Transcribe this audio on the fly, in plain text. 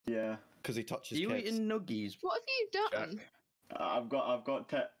Yeah. Because he touches You kids. eating nuggies? What have you done?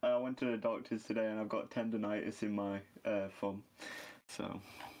 Jack? I went to the doctor's today and I've got tendonitis in my thumb. So.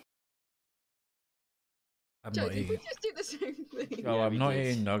 I'm Joe, not did we eating. just do the same thing? Oh, Yeah, I'm we not did.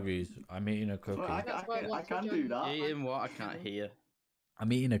 eating nuggies. I'm eating a cookie. Well, That's why I I wanted can to do join. that. You eating what? I can't hear.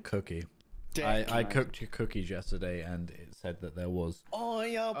 I'm eating a cookie. I Declan. cooked cookies yesterday, and it said that there was. Oh,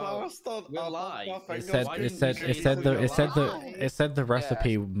 yeah, Oh, bastard. we're I live. broke my It finger. said Why it didn't said you it say said so the you're it said the live? it said the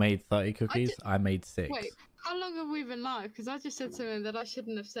recipe made 30 cookies. did- I made 6. Wait, how long have we been live? Because I just said something that I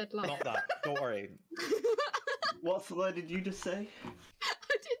shouldn't have said live. Not that. Don't worry. What slur did you just say?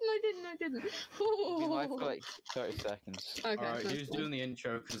 I didn't. Been live for Oh. like 30 seconds. Okay, Alright, that's who's cool. doing the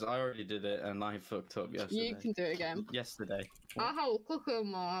intro? Because I already did it and I fucked up yesterday. You can do it again. Yesterday. I have cookie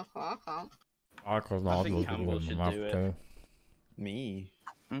more. I can't. I think Campbell should do it. Me.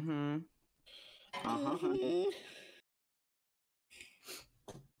 Mm-hmm. Uh-huh.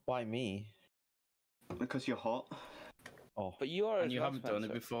 Why me? Because you're hot. Oh, But you are And as you well, haven't done it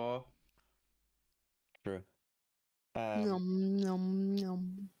Spencer. before. true. Nom nom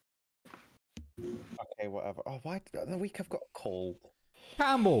nom. Okay, whatever. Oh, why? The week I've got a cold.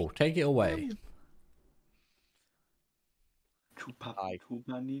 Campbell, take it away. Aye.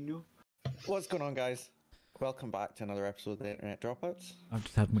 Chupa Nino. What's going on, guys? Welcome back to another episode of the Internet Dropouts. I've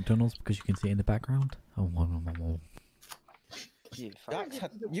just had McDonald's because you can see it in the background. Oh. You Jax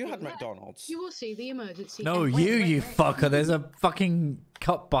had, you had McDonald's. You will see the emergency. No, and- wait, you wait. fucker. There's a fucking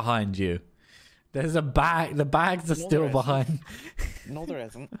cup behind you. There's a bag. The bags are No, still there isn't. behind. No, there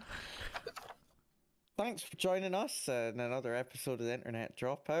isn't. Thanks for joining us in another episode of the Internet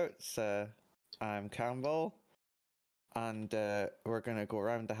Dropouts. I'm Campbell, and we're gonna go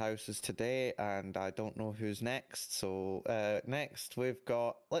around the houses today, and I don't know who's next. So next we've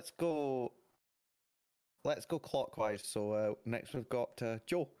got let's go clockwise. So next we've got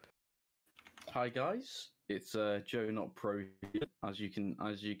Joe. Hi guys, it's Joe Not Pro here, as you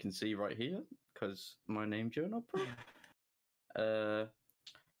can see right here, because my name's Joe Not Pro.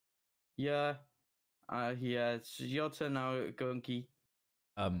 Yeah, it's your turn now, Gunky.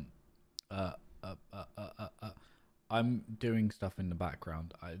 I'm doing stuff in the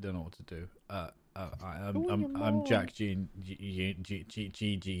background. I don't know what to do. I'm Jack G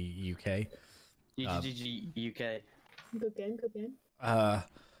UK. GGG UK. Good game, good game.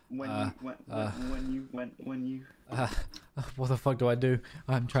 When you What the fuck do I do?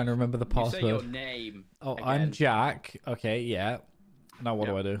 I'm trying to remember the You say your password. name. Oh, again. I'm Jack. Okay, yeah. Now what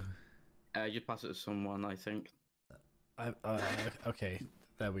do I do? You pass it to someone, I think. Okay,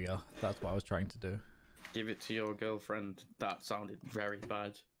 there we go. That's what I was trying to do. Give it to your girlfriend. That sounded very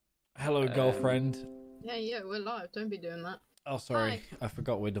bad. Hello, girlfriend. Yeah, we're live. Don't be doing that. Oh, sorry. I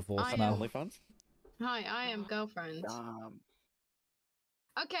forgot we're divorced I now. OnlyFans. Hi, I am girlfriend.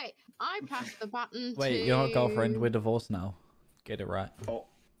 Okay, I pressed the button Wait, to... you're not girlfriend. We're divorced now. Get it right. oh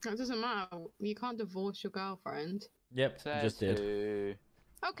It doesn't matter. You can't divorce your girlfriend. Yep, just did.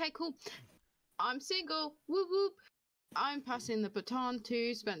 Okay, cool. I'm single. Whoop whoop. I'm passing the baton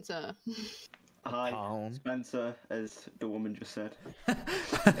to Spencer. hi Town. Spencer, as the woman just said.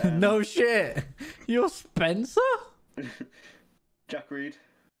 No shit. You're Spencer? Jack Reed,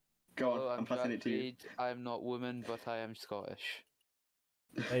 go on. Hello, I'm passing Jack it to you. Reed. I'm not woman, but I am Scottish.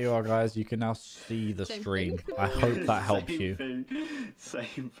 There you are, guys. You can now see the Same stream. thing. I hope that helps Same you. thing.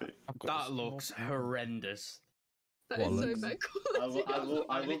 Same thing. I've got That this looks small- horrendous. That is so Bollocks. bad I love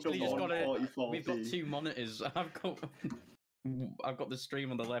I the literally just got it. 144p. We've got two monitors. I've got the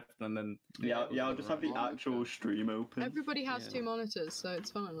stream on the left, and then Yeah, I'll just have the actual stream open. Everybody has Yeah. 2 monitors, so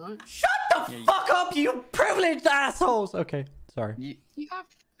it's fine, right? Shut the fuck up, you privileged assholes! Okay, sorry. You have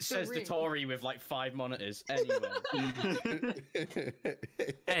Says the three. Tory with like 5 monitors. Anyway,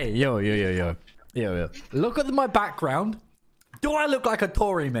 Hey, yo. Look at my background. Do I look like a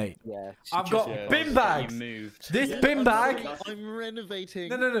Tory, mate? Yeah. I've got Yeah. bin you bags. moved. This Yeah, bin that's- bag. I'm renovating.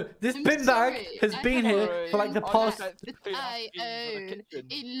 No. This I'm bin sorry, bag has I been have here for like the Oh, past. that's like 3.5 I years for the own kitchen.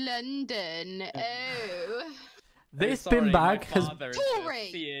 in London. Oh. This Sorry, bin my bag has. father is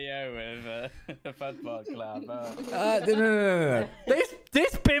Tory! the CEO of a football club. No.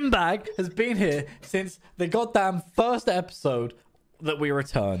 This bin bag has been here since the goddamn first episode that we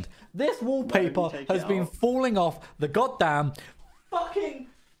returned. This wallpaper take has it been out. falling off the goddamn fucking.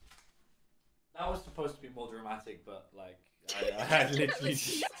 That was supposed to be more dramatic, but like I literally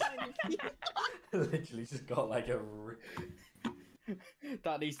just got like a.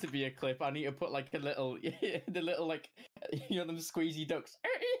 That needs to be a clip. I need to put like a little, the little like, them squeezy ducks.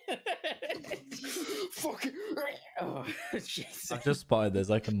 Fucking. Oh, Jesus. I've just spotted there's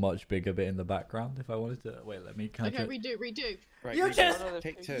like a much bigger bit in the background. If I wanted to wait, let me catch Okay, it. redo. Right, You redo. just-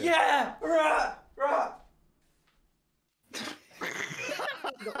 Take two. Yeah, right.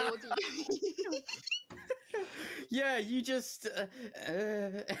 The audio. Yeah, you just.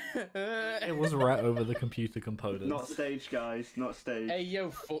 It was right over the computer components. Not staged, guys. Not staged. Hey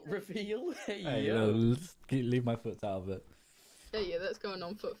yo, foot reveal. Hey Hey, yo. leave my foot out of it. Yeah, that's going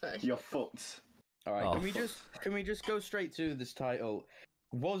on foot fetish. Your foot. All right, Oh, can we just go straight to this title?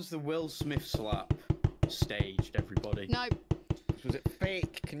 Was the Will Smith slap staged? Everybody. No, Was it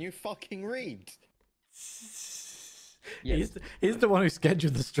fake? Can you fucking read? Yes. He's the one who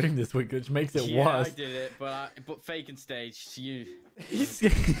scheduled the stream this week, which makes it Yeah, worse. I did it, but fake and staged. You.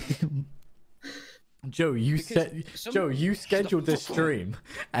 Joe, you Because said some- Joe, you Shut the scheduled this fuck up. stream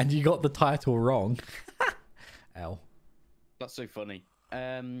and you got the title wrong. L. That's so funny.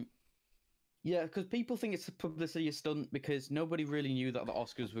 Yeah, because people think it's a publicity stunt because nobody really knew that the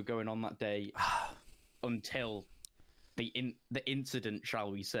Oscars were going on that day until the incident,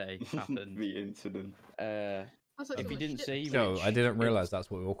 shall we say, happened. The incident. that's like If you some didn't shit. see, Joe, Rich, I didn't it realize was- that's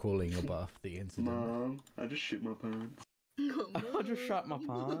what we were calling your birth, the incident. Mom, I just shit my pants. I just shot my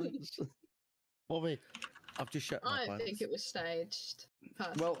pants. Bobby, I've just shut my I pants. think it was staged.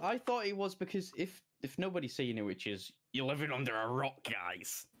 Well, I thought it was because if nobody's seen it, which is you're living under a rock,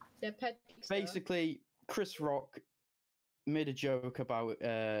 guys. They're petty. Basically, Chris Rock made a joke about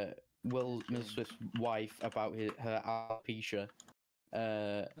Will Smith's wife about her alopecia,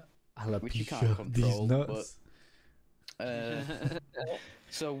 which you can't Alopecia, these control. nuts. But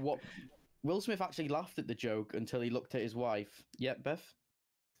so what? Will Smith actually laughed at the joke until he looked at his wife. Yep, Beth.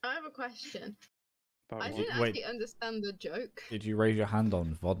 I have a question. About I what? didn't Wait. actually understand the joke. Did you raise your hand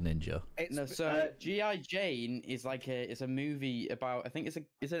on VOD Ninja? It's No, so Uh, G.I. Jane is like it's a movie about I think is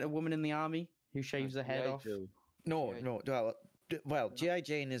it a woman in the army who shaves her head off? no, G.I. no. Well, GI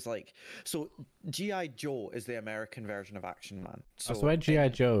Jane is like GI Joe is the American version of Action Man. So I swear G.I.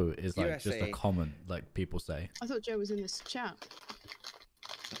 in- Joe is like just a USA comment, like people say. I thought Joe was in this chat.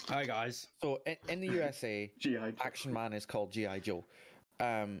 Hi guys. So in the USA, G.I. Action Man is called GI Joe.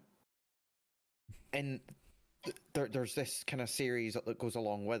 And there's this kind of series that goes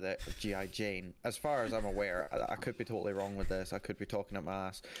along with it, of GI Jane. As far as I'm aware, I could be totally wrong with this. I could be talking at my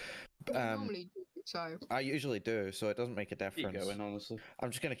ass. You normally do, so. I usually do, so it doesn't make a Keep difference. going, honestly.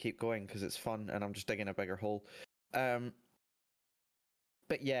 I'm just gonna keep going because it's fun, and I'm just digging a bigger hole. But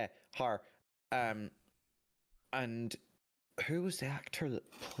yeah, her. And who was the actor that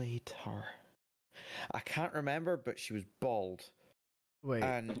played her? I can't remember, but she was bald, Wait,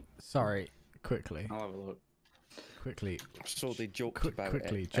 and sorry, quickly, I'll have a look. so they joked about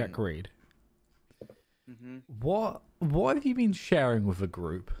quickly, it. Jack and- Reed. Mm-hmm. What have you been sharing with a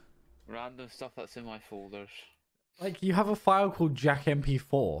group? Random stuff that's in my folders. Like you have a file called Jack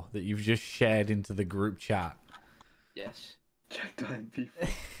MP4 that you've just shared into the group chat. Yes. Jack MP4.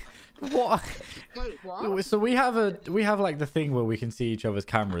 What? Wait, what? So we have like the thing where we can see each other's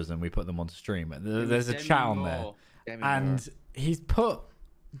cameras and we put them onto stream. And there's a Demi chat on there, Moore. Demi and Moore. he's put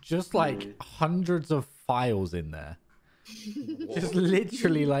just like Really? hundreds of files in there. Just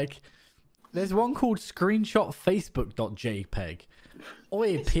literally like, there's one called screenshot Facebook.jpg,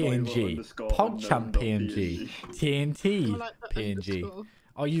 Oi PNG, underscore PogChamp unknown PNG, dot TNT I like the PNG. underscore.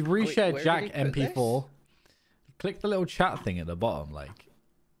 Oh, you where reshared did Jack he put this? MP4. Click the little chat thing at the bottom, like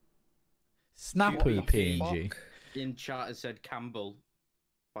Snapu What the PNG. fuck? In chat it said Campbell.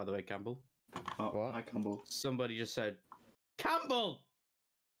 By the way, Campbell. Oh, What? hi, Campbell. Somebody just said Campbell.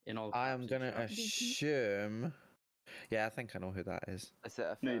 In all. I am caps in gonna chat. assume. Yeah, I think I know who that is. Is it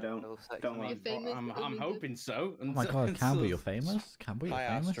a No, you fair don't. little section? Don't I lie. mean, famous, I'm only the- hoping so. Oh my god, Campbell, you're famous? Campbell, you're Hi,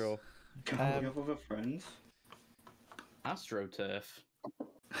 famous? Astro. Campbell, you have other friends? AstroTurf.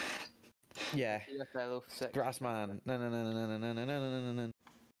 Yeah, Is it a fair little section? Grassman. No, no, no, no, no, no, no, no, no, no, no.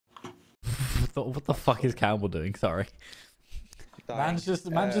 What the fuck is Campbell doing? Sorry. Man's just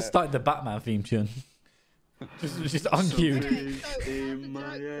started the Batman theme tune. just uncued. Okay, so I had In a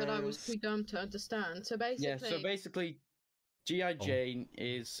my joke that I was ass. too dumb to understand. So basically, Yeah. So basically, G.I. Oh. Jane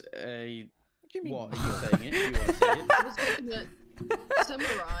is a. What do you mean? What are you saying it? Do you want to say I it? was going to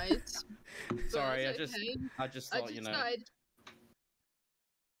summarize. but Sorry, it's I just okay. I just I thought just you know. started,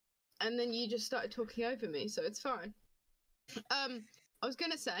 and then you just started talking over me, so it's fine. I was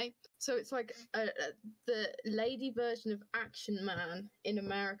gonna say, so it's like the lady version of Action Man in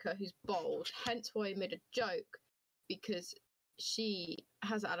America who's bald. Hence why I made a joke, because she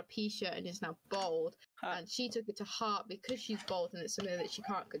has alopecia and is now bald. and she took it to heart because she's bald and it's something that she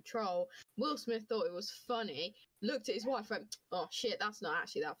can't control. Will Smith thought it was funny, looked at his wife, went, "Oh shit, that's not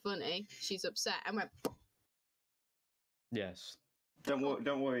actually that funny." She's upset and went, Yes. Don't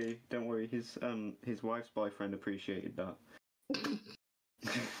worry. His wife's boyfriend appreciated that.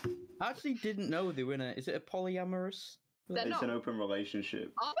 I actually didn't know they were in a. Is it a polyamorous? They're It's not. an open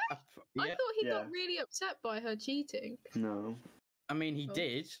relationship. "Oh, I Yeah. thought he Yeah. got really upset by her cheating." No. I mean, he Oh.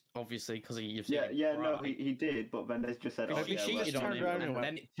 did obviously because you've Yeah, seen yeah, him no, cry. he did, but then they just said, Because "Oh she yeah, she well, cheated on turned him, around and and went-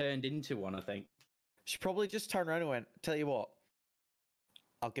 then it turned into one. I think. She probably just turned around and went, "Tell you what,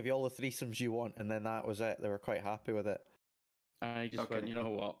 I'll give you all the threesomes you want," and then that was it. They were quite happy with it. I just Okay. went, you know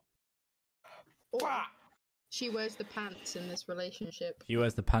what? Or she wears the pants in this relationship. He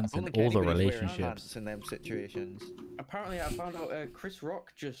wears the pants I in don't think all the anybody's wearing relationships. pants in them situations. Apparently, I found out Chris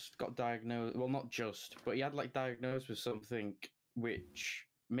Rock just got diagnosed. Well, not just, but he had like diagnosed with something which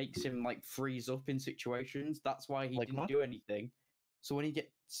makes him like freeze up in situations. That's why he Like didn't what? do anything. So when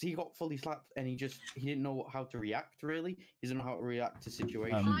he got fully slapped and he didn't know how to react. Really, he doesn't know how to react to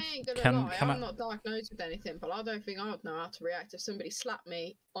situations. I ain't gonna lie, I'm not diagnosed with anything, but I don't think I would know how to react if somebody slapped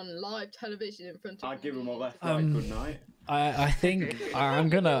me on live television in front of I'd give him a left, Um, right, good night." I think I'm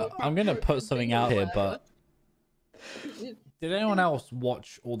gonna put something out here, but did anyone else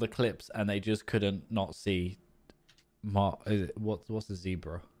watch all the clips and they just couldn't not see what's the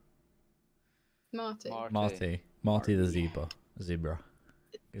zebra? Marty. Marty the zebra.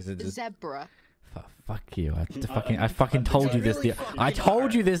 Is it just Zebra. fuck you? I fucking told you this. I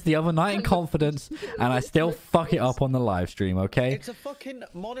told you this the other night in confidence, and I still fuck it up on the live stream. Okay? It's a fucking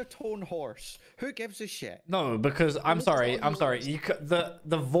monotone horse. Who gives a shit? No, because I'm sorry.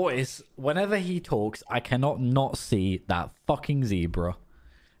 The voice. Whenever he talks, I cannot not see that fucking zebra.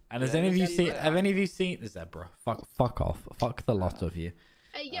 And has any of you seen? Have any of you seen the zebra? Fuck off. Fuck the lot of you.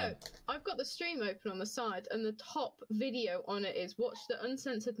 Hey yo, I've got the stream open on the side, and the top video on it is "Watch the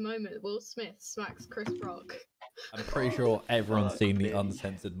uncensored moment Will Smith smacks Chris Rock." I'm pretty sure everyone's seen the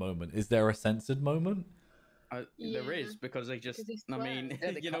uncensored moment. Is there a censored moment? There Yeah, is because they just. 'cause he's I mean,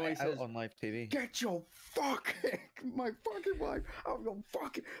 Yeah, they you know, cut he it out says, on live TV. "Get your my fucking wife out your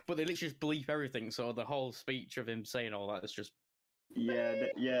fucking." But they literally just bleep everything, so the whole speech of him saying all that is just. Yeah,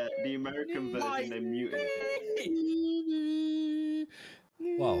 the American version they muted.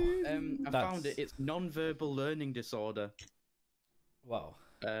 Well, I found it. It's non-verbal learning disorder. well.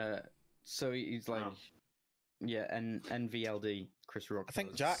 So he's like, Oh. yeah, NVLD. Chris Rock. I think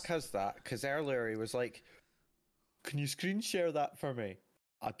does. Jack has that because earlier he was like, "Can you screen share that for me?"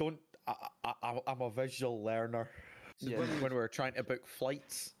 I'm a visual learner. Yeah. When we were trying to book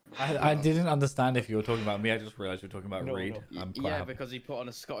flights. I didn't understand if you were talking about me. I just realized you were talking about No, Reed. no. I'm quite Yeah, happy. because he put on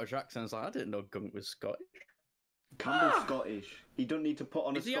a Scottish accent. It's like I didn't know Gunk was Scottish. Campbell's Scottish. He don't need to put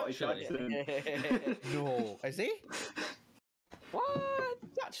on a Is he Scottish actually? accent. No, is he? What?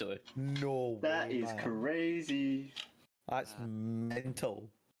 Actually, No. That way, is man. crazy. That's mental.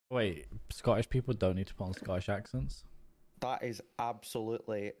 Wait, Scottish people don't need to put on Scottish accents? That is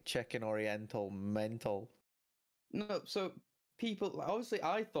absolutely chicken oriental mental. no. So people, obviously,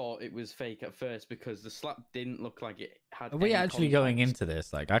 I thought it was fake at first because the slap didn't look like it had. Are we any actually going context. into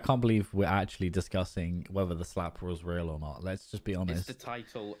this? Like, I can't believe we're actually discussing whether the slap was real or not. Let's just be It's honest. the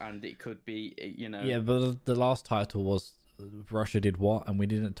title, and it could be, you know. Yeah, but the last title was Russia did what, and we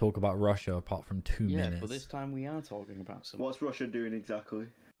didn't talk about Russia apart from 2 Yeah, minutes. but this time we are talking about something. What's Russia doing exactly?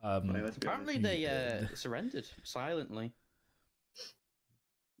 Um, Like, let's be Apparently, honest. they Yeah. surrendered silently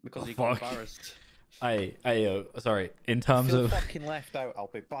because Oh, he got fuck. embarrassed. sorry. In terms Feel of fucking left out. I'll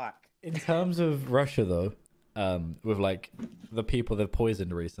be back. in terms of Russia, though, with like the people they've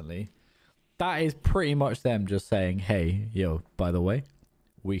poisoned recently, that is pretty much them just saying, "Hey, yo, by the way,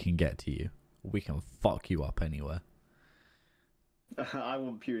 we can get to you. We can fuck you up anywhere." I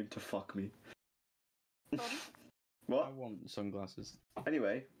want Putin to fuck me. I What? want sunglasses.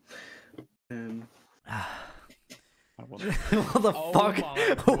 Anyway. I want. What the Oh fuck?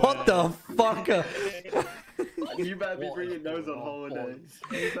 my What the fuck? You better be What bringing is those on going on, holiday. boys?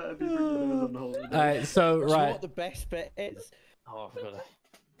 You better be bringing those on holiday. Alright, so Do you know right. what the best bit is? Oh, I've got to.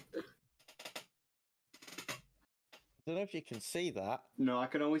 I don't know if you can see that. No, I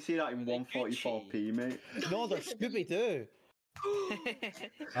can only see that in They 144p, mate. No, they're Scooby Doo.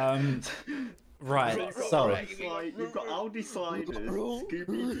 Right. You've got So Audi you've got Audi sliders,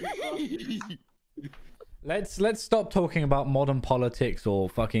 Scooby. let's stop talking about modern politics or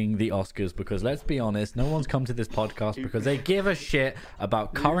fucking the Oscars, because let's be honest, no one's come to this podcast because they give a shit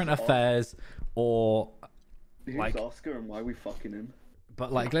about current affairs or Who's like Oscar and why are we fucking him?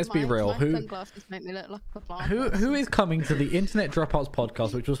 But like, let's be My real. Who sunglasses make me look like a blind who person. is coming to the Internet Dropouts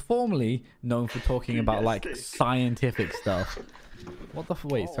podcast, which was formerly known for talking about like Yes. scientific stuff? What the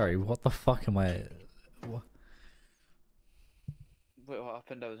wait? Sorry, what the fuck am I? What, Wait, what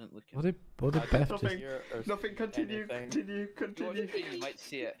happened? I wasn't looking. what did Beth just? Nothing. Nothing. Continue. anything. Continue. Watch Continue. it, you might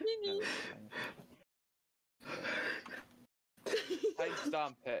see it.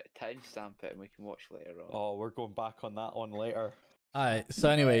 Timestamp it, and we can watch later on. Oh, we're going back on that one later. Alright, so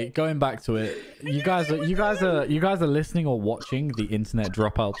anyway, going back to it, you guys are listening or watching the Internet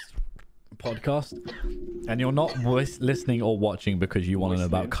Dropouts podcast, and you're not listening or watching because you want to know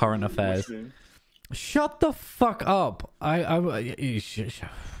about Listening. current affairs. Listening. Shut the fuck up! Anyway,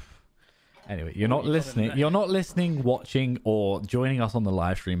 you're not listening. You're not listening, watching, or joining us on the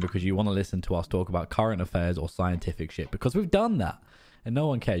live stream because you want to listen to us talk about current affairs or scientific shit because we've done that. And no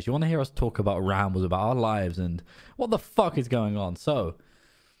one cares. You want to hear us talk about rambles, about our lives, and what the fuck is going on. So,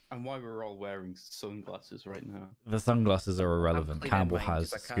 And why we're all wearing sunglasses right now. the sunglasses are irrelevant. cleaning Campbell mine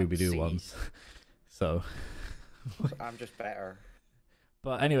has 'cause I can't Scooby-Doo see. ones. So, I'm just better.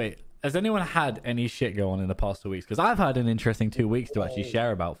 but anyway, has anyone had any shit go on in the past 2 weeks? Because I've had an interesting 2 weeks to actually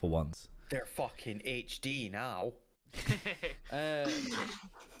share about for once. They're fucking HD now.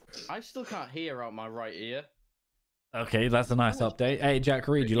 I still can't hear out my right ear. Okay, that's a nice update. Hey, Jack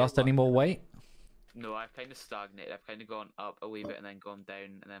Reed, you lost any more weight? No, I've kind of stagnated. I've kind of gone up a wee bit and then gone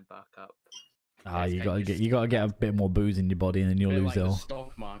down and then back up. Ah, It's you kinda gotta get just- a bit more booze in your body, and then you'll Bit lose like it the all.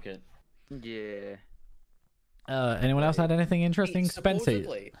 stock market. Yeah. Anyone else had anything interesting? Spencer,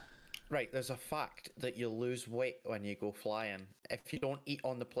 Supposedly, right, there's a fact that you lose weight when you go flying. If you don't eat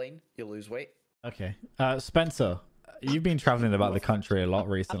on the plane, you lose weight. okay. Spencer, you've been traveling about the country a lot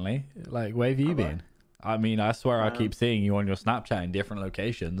recently. Like, where have you Have I? been? I mean, I swear I Um, keep seeing you on your Snapchat in different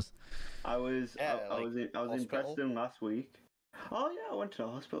locations. I was Yeah, I like was in hospital. Preston last week. Oh yeah, I went to the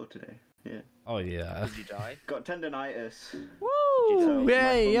hospital today. Yeah, Oh yeah. Did you die? got tendonitis. Woo! So, my Yay! phone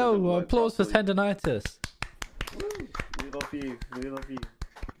doesn't Yo! work Applause for properly. tendonitis. Woo! We love you. We love you.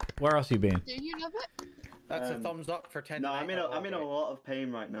 Where else you been? Do you love it? That's a Um, thumbs up for 10. No, I'm in a lot of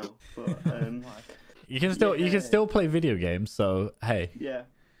pain right now. But You can still Yeah. play video games. So hey, yeah.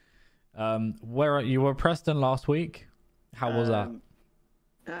 where are, you were Preston last week? How was that?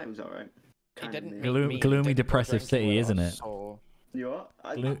 It was alright. He didn't Gloom- meet me, gloomy, didn't go depressive drinking city, with isn't us, it? So You what?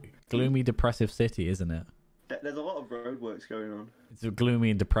 Gloomy, depressive city, isn't it? There's a lot of roadworks going on, It's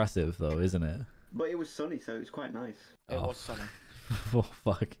gloomy and depressive, though, isn't it? but it was sunny, so it was quite nice. it Oh. was sunny. Oh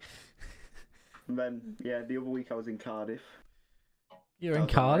fuck! And then the other week I was in Cardiff. You're That in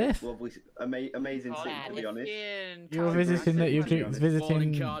was a nice, Cardiff. lovely, amazing city to be honest. You were Cardiff, visiting nice that. You're city, to be honest. Born in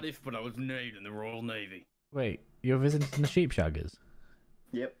visiting. Cardiff, but I was made in the Royal Navy. Wait, you're visiting the sheep shaggers.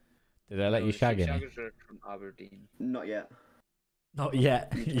 Yep, Did they let you shag any? Shaggers are from Aberdeen. not yet. Not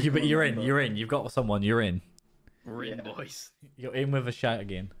yet. But you're in. You're in. You've got someone. You're in. We're in, Yeah. boys. You're in with a shag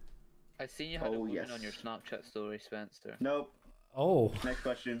again. I seen you had a Oh, woman yes. on your Snapchat story, Spencer. Nope. Oh. Next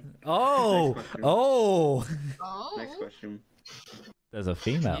question. Oh. Next question. Oh. Oh. Next question. There's a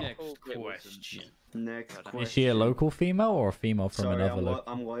female. Next Oh, it wasn't. question. Next Is question. Is she a local female or a female from Sorry, another I'm,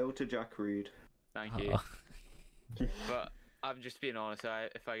 local? I'm loyal to Jack Reed. Thank you. But I'm just being honest.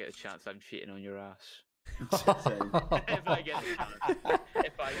 If I get the chance, I'm cheating on your ass. Same. If I get the chance.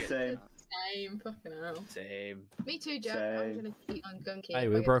 If I get the Same. chance. Same. Fucking hell. Same. Me too, Jack. I'm Same. gonna keep. Hey, if I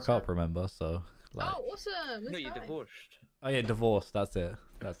we get broke the up, chance. remember? So, like, Oh, awesome. No, That's you nice. divorced. oh yeah, divorce. That's it.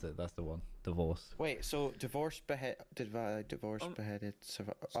 That's it. That's the one. Divorce. Wait, so divorced, divorced, beheaded.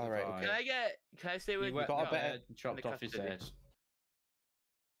 All right, survived. okay. Can I stay with He went got a to bit- bed and chopped the off his custody. head.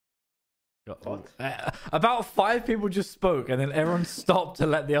 What? About 5 people just spoke, and then everyone stopped to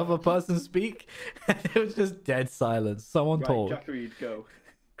let the other person speak. And it was just dead silence. Someone Right, talk. Jack Reed, go.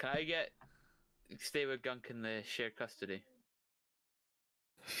 Can I stay with Gunk in the shared custody?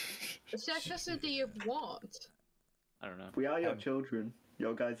 The share custody of what? I don't know. We are your children.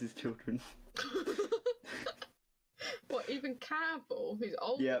 Your guys' children. What, even Campbell, who's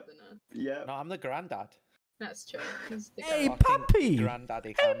older Yep. than us? Yeah. No, I'm the granddad. That's true. He's the Hey, guy. Fucking puppy!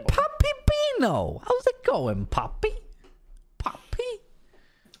 Granddaddy Hey, Campbell. Puppy Bino! How's it going, Puppy? Puppy?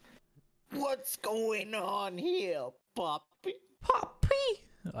 What's going on here, puppy? Puppy?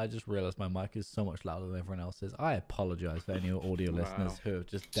 I just realized my mic is so much louder than everyone else's. I apologize for any audio listeners Wow. who have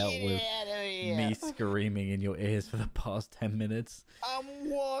just dealt with Get outta here. me screaming in your ears for the past 10 minutes. I'm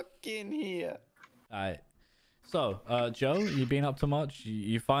walking here. Alright. So, Joe, you been up to much?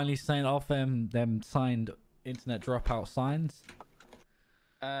 You finally sent off them signed internet dropout signs?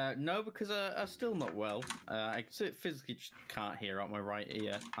 No, because I'm still not well. I physically just can't hear out my right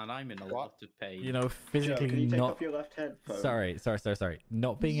ear, and I'm in a lot of pain. You know, Joe, physically can you take not. off your left headphone? Sorry.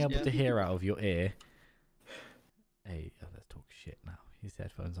 Not being able Yeah. to hear out of your ear. Hey, let's talk shit now. His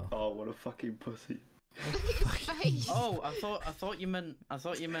headphones off. Oh, what a fucking pussy. Look at his face. Oh, I thought you meant.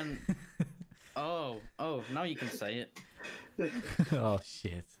 Oh, now you can say it. Oh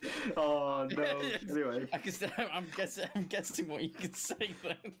shit. Oh no. Anyway. I'm guessing what you could say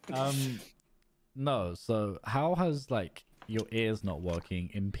then. No. So how has like your ears not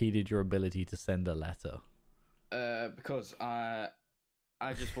working impeded your ability to send a letter? Because I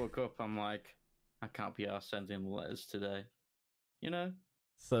just woke up. I'm like, I can't be arsed sending letters today. You know.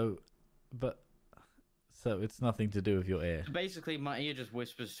 So it's nothing to do with your ear. Basically, my ear just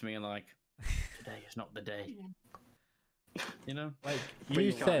whispers to me like, today is not the day. You know. Like But you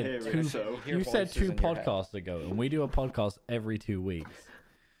you can't said hear it, two, so- you said voices 2 in your head. podcasts ago, and we do a podcast every 2 weeks.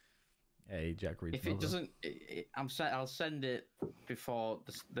 Hey, Jack Reed's If it mother. doesn't, I'll send it before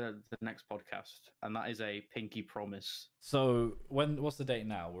the next podcast, and that is a pinky promise. So what's the date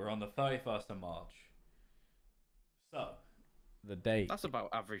now? We're on the 31st of March. So the date. That's about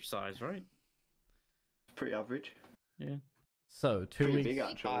average size, right? Pretty average. Yeah. So 2 Pretty weeks. big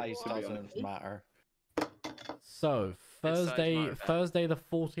actually. Size to be doesn't honest. matter. So Thursday, matter. Thursday the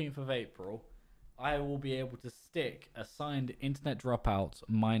 14th of April, I will be able to stick a signed Internet Dropout.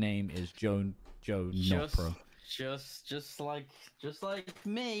 My name is Joe Not Pro. Just like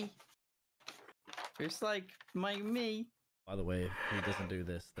me. Just like me. By the way, if he doesn't do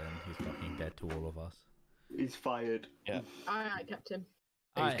this, then he's fucking dead to all of us. He's fired. I kept him.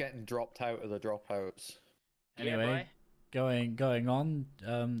 He's Alright, getting dropped out of the dropouts. anyway, going on.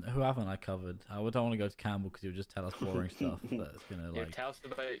 Who haven't I covered? I don't want to go to Campbell because he'll just tell us boring stuff. That's gonna Yeah, like tell us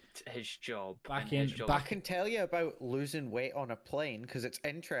about his job. Back and in- his job. I can tell you about losing weight on a plane because it's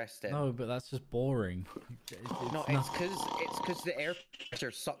interesting. no, but that's just boring. It's No, not- it's because the air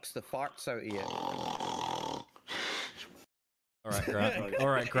pressure sucks the farts out of you. All right, Right. all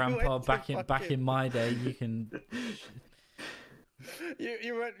right, Grandpa. went to Back in fucking- my day, you can.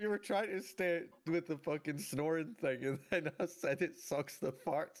 You were trying to stay with the fucking snoring thing, and then I said it sucks the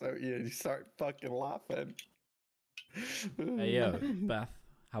farts out of you, and you start fucking laughing. Hey yo, Beth.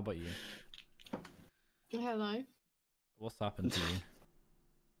 How about you? Hello. What's happened to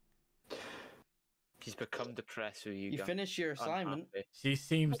you? He's become depressed with you. You guys. finished your assignment. Unhappy. She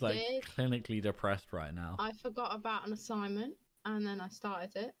seems I like did. clinically depressed right now. I forgot about an assignment and then I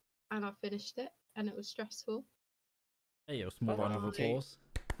started it and I finished it and it was stressful. Hey yo, small round of Okay. applause.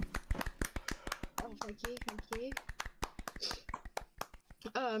 Oh, thank you.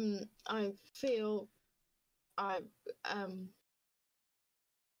 I feel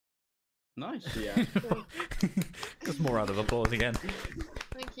Nice. Yeah. Just more round of applause again.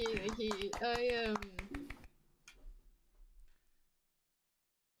 thank you.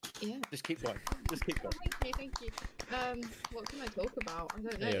 Yeah. Just keep going. Just keep going. Thank you. What can I talk about? I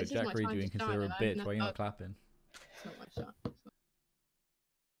don't know. Hey yo, This is Jack my Reed, time you to consider shine, a and I bitch. have Why you no- not clapping? It's not my shot. Hey,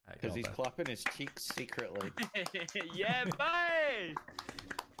 go Because on, he's Beth. clapping his cheeks secretly. Yeah, bye.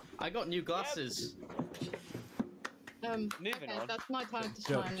 I got new glasses. Moving Okay, on. that's my time to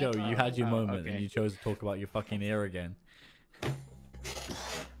Joe, shine. Joe, you had your Oh, moment okay. and you chose to talk about your fucking ear again.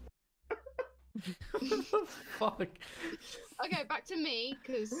 Fuck. Okay, back to me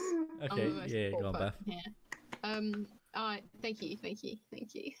because I'm Okay, the most yeah, go on, important Beth. here. Thank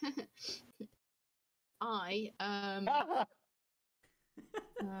you. I Why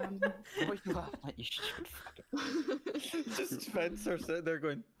are you laughing at you stupid fucker? Just Spencer sitting there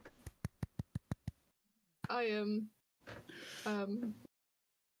going, I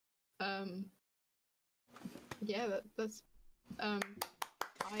yeah, that's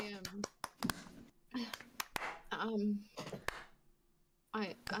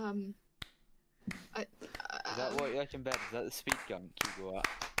I Is that what you like in bed? Is that the speed gun you go at?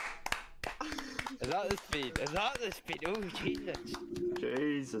 Is that the speed? Is that the speed? Oh, Jesus.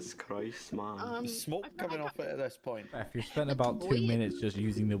 Jesus Christ, man. smoke I feel coming like off it at this point. Beth, you spent about 2 Weird. minutes just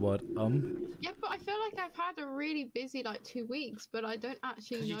using the word Yeah, but I feel like I've had a really busy like 2 weeks, but I don't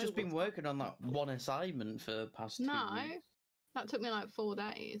actually know. Because you've just been what's working on that one assignment for the past 2 No, weeks. that took me like 4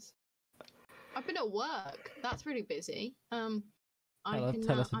 days. I've been at work. That's really busy. Tell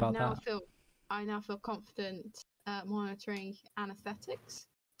us about that. I now feel confident monitoring anesthetics.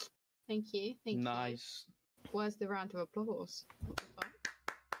 Thank you. Nice. Where's the round of applause? What the fuck?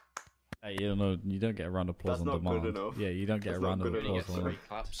 Hey, you don't get a round of applause That's on not good demand. enough. Yeah, you don't get That's a not round of good You applause get on 3 that.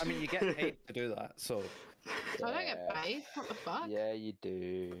 claps. I mean, you get paid to do that, so So I don't get paid. What the fuck? Yeah, you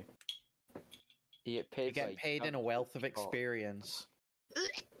do. You get paid. you get like, paid in a wealth of experience.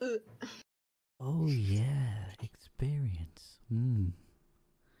 Oh yeah, experience.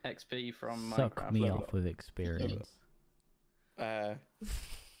 XP from Suck Minecraft. me level off up. with experience.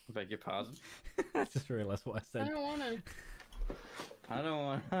 Beg your pardon. I just realised what I I said. don't want to. I don't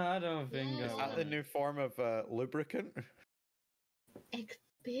want. I don't think. Yeah. I Is that want the it. new form of lubricant?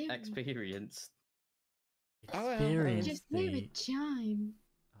 Experience. Experience. Experience. Just hear the- it chime.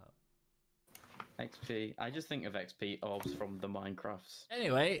 XP. I just think of XP orbs from the Minecrafts.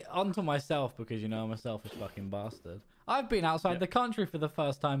 Anyway, on to myself because you know I'm a selfish fucking bastard. I've been outside Yep. the country for the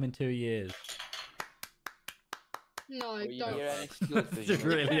first time in 2 years. No, Well, you don't. hear any explosives, It's you know?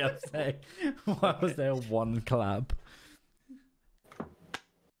 really upsetting. Why was there one clap?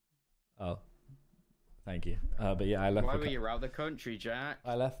 Oh, thank you. But yeah, I left. Why the were co- you out the country, Jack?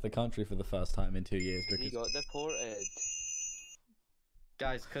 I left the country for the first time in 2 years He because got deported.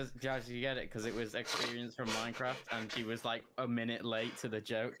 Guys, you get it? Because it was experience from Minecraft, and she was like a minute late to the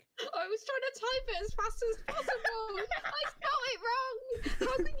joke. I was trying to type it as fast as possible. I spelled it wrong.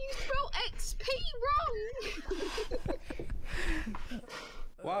 How can you spell XP wrong?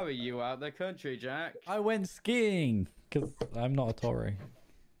 Why were you out the country, Jack? I went skiing because I'm not a Tory.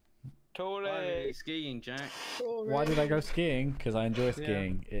 Why were you Tory. skiing, Jack? Why did I go skiing? Because I enjoy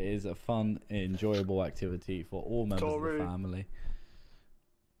skiing. It is a fun, enjoyable activity for all members of Tory. the family.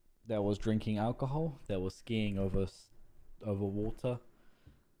 There was drinking alcohol. There was skiing over water,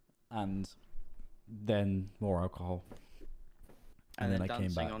 and then more alcohol. And then I came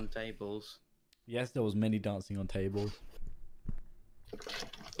dancing back. on tables. Yes, there was many dancing on tables.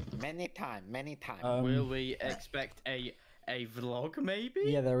 Many time. Will we expect a vlog, maybe?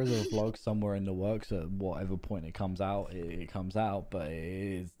 Yeah, there is a vlog somewhere in the works. At whatever point it comes out, it comes out, but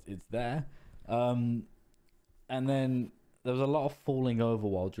it's there. And then there was a lot of falling over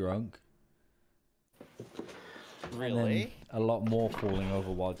while drunk. And then Really? a lot more falling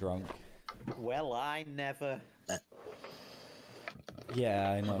over while drunk. Well, I never.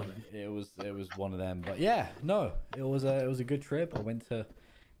 Yeah, I know. It was one of them, but yeah, no, it was a good trip. I went to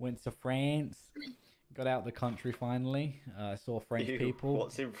France, got out the country finally. I saw French Ew, people.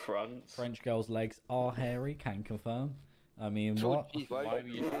 What's in France? French girls' legs are hairy. Can confirm. I mean, what? Why were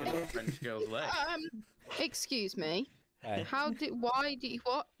you looking at French girls' legs? Excuse me. Hey. Why do you,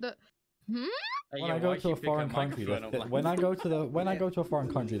 what the, Hey, When yo, I go why'd to you a pick foreign country, microphone up like when I that? go to a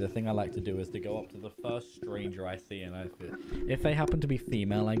foreign country, the thing I like to do is to go up to the first stranger I see, and if they happen to be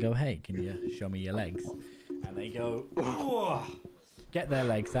female, I go, "Hey, can you show me your legs?" And they go, "Ugh." Get their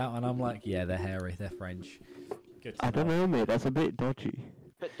legs out, and I'm like, "Yeah, they're hairy, they're French." Good to I don't know, mate. That's a bit dodgy.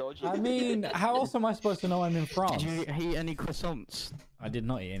 Bit dodgy. I mean, how else am I supposed to know I'm in France? Did you eat any croissants? I did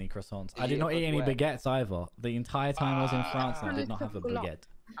not eat any croissants. I Did did you not eat eat any baguette? baguettes either. The entire time I was in France, I did not have a baguette.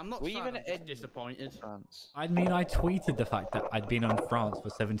 I'm not We sad, even I'm just in- disappointed. France. I mean, I tweeted the fact that I'd been in France for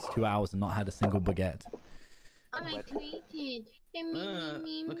 72 hours and not had a single baguette. I tweeted.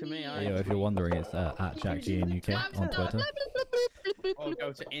 Look at me, I- Yo, if you're wondering, it's at JackGNUK on Twitter. Or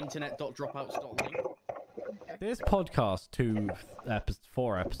go to internet.dropouts.link. This podcast,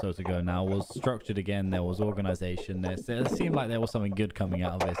 4 episodes ago now, was structured again. There was organisation. It seemed like there was something good coming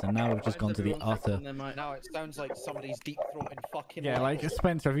out of this, and now we've just gone to the utter. Now it sounds like somebody's deep throating fucking. Yeah, like legs.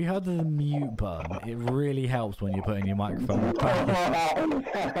 Spencer, have you heard of the mute button? It really helps when you're putting your microphone.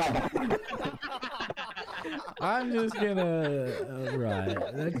 I'm just gonna right.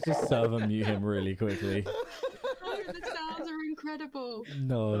 Let's just serve and mute him really quickly. Oh, the sounds are incredible.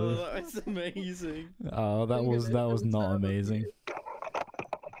 No. Oh, that's amazing. Oh, that was not amazing.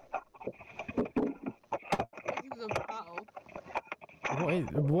 It was a battle.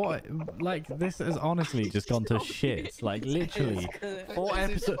 What? Like this has honestly just gone to shit. Like literally,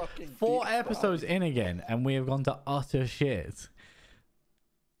 four episodes in again, and we have gone to utter shit.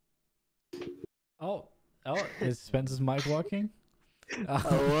 Oh, is Spencer's mic working?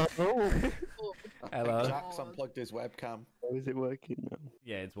 Oh, Hello. Jack's unplugged his webcam. oh, is it working now?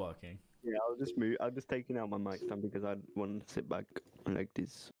 Yeah, it's working. Yeah, I'll just move. I'm just taking out my mic stand because I want to sit back like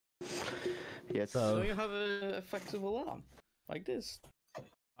this. Yes. So- So you have a flexible arm like this.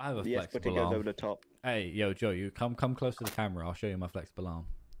 I have a yes, but it flexible goes arm. over the top. Hey, yo, Joe, you come close to the camera. I'll show you my flexible arm.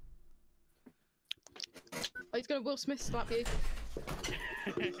 Oh, he's gonna Will Smith slap you.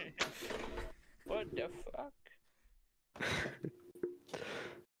 What the fuck?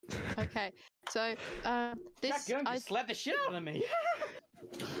 Okay, so this Jack, you slapped the shit out of me.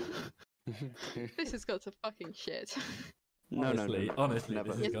 this has got to fucking shit. Honestly, honestly,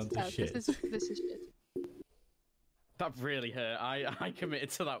 never. this has gone to Yes, shit. this is shit. That really hurt. I committed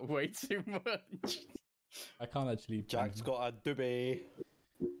to that way too much. I can't actually. Jack's got a doobie.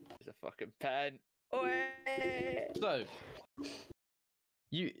 It's a fucking pen. So,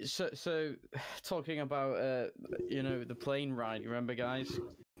 So talking about you know, the plane ride. You remember, guys,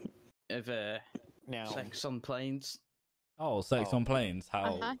 of Now, sex on planes? Oh, sex Oh. on planes.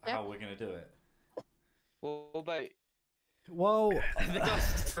 How Yeah. how we're gonna do it? What about? Well, The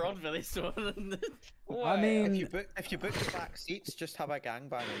guy's fraud for this one. I mean, if you book the back seats, just have a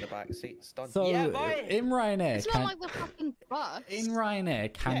gangbang in the back seats. Done. so Yeah, boy. in Ryanair, It's not like the fucking bus. in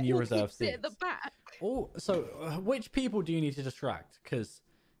Ryanair, can Yeah, you reserve Sit seats? at the back. Oh, so which people do you need to distract? Because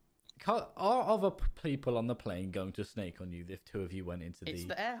are other people on the plane going to snake on you if two of you went into It's the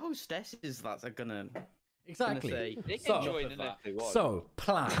the air hostesses that are gonna exactly? say. They can So- join in if they want. So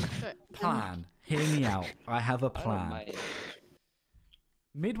plan. Hear me out. I have a I don't plan. mind.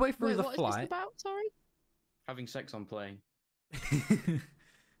 Midway through Wait, the what is this flight, about? Sorry. having sex on plane.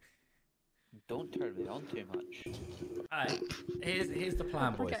 Don't turn me on too much. Alright, here's the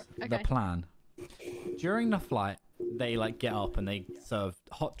plan, boys. Okay, The okay. plan. During the flight, they like get up and they serve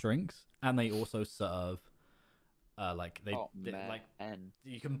hot drinks, and they also serve, like they, Oh like man.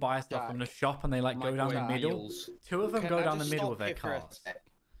 you can buy stuff from the Jack. shop, and they like go down the Microwave middle. meals. Two of them Can go I down the just middle stop of their you for a cars. sec?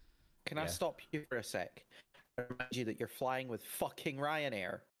 Can I Yeah. stop you for a sec? I remind you that you're flying with fucking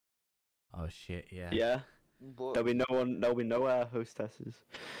Ryanair. Oh shit! Yeah. Yeah. What? There'll be no one. There'll be no air hostesses.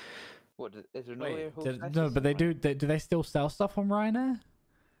 What? Is there no air Wait, hostesses? no, but they do. Do they still sell stuff on Ryanair?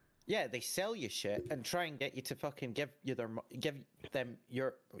 Yeah, they sell you shit and try and get you to fucking give them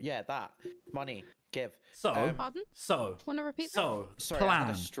your that money. Give. So, Pardon? so, Want to repeat that? so, Sorry, I had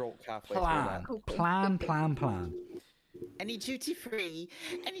plan, a stroke halfway through plan, that. Cool, cool. plan. Any duty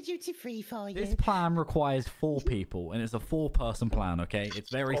free for you. This plan requires 4 people, and it's a 4-person plan. Okay, it's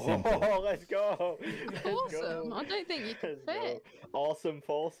very simple. Oh, let's go. Awesome. I don't think you can fit. Awesome,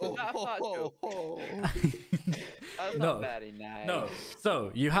 foursome. That's No, not very nice. No,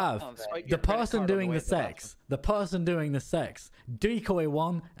 so you have Oh, Swipe the your credit person card on doing way the to the bathroom. sex, the person doing the sex, decoy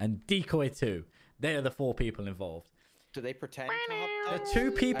 1 and decoy 2. They are the 4 people involved. Do they pretend to have The sex?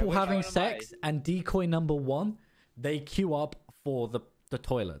 2 people which having one am I? sex and decoy number 1, they queue up for the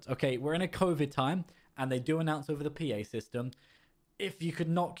toilet. Okay, we're in a COVID time, and they do announce over the PA system, if you could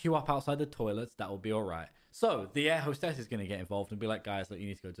not queue up outside the toilets, that will be all right. So the air hostess is going to get involved and be like, guys, look, you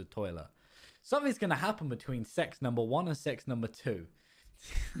need to go to the toilet. Something's going to happen between sex number 1 and sex number 2.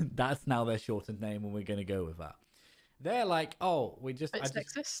 That's now their shortened name, and we're going to go with that. They're like, oh, It's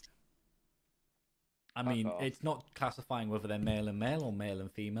sexist. I mean, off. it's not classifying whether they're male and male or male and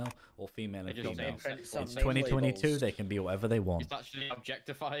female or female and They just female. say Some It's name 2022. labels. They can be whatever they want. It's actually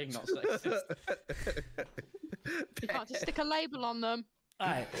objectifying, not sexist. You can't just stick a label on them.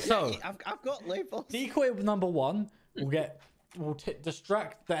 Alright, Yeah, so I've got labels. decoy number 1 will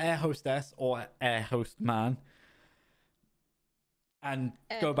distract the air hostess or air host man and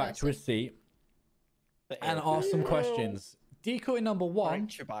Air go back to his person. seat and ask some questions. Decoy number 1 Right,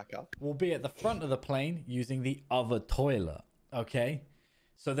 Chewbacca. will be at the front of the plane using the other toilet. Okay?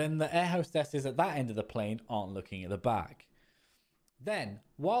 So then the air hostesses at that end of the plane aren't looking at the back. Then,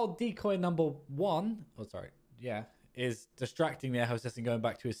 while decoy number 1, is distracting the air hostess and going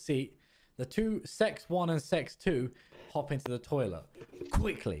back to his seat, the 2 sex 1 and sex 2 hop into the toilet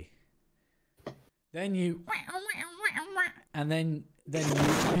quickly. Then you and then you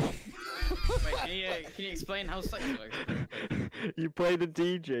Wait, can you explain how sex works? You play the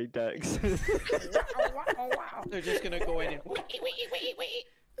DJ, Dex. They're just gonna go in and.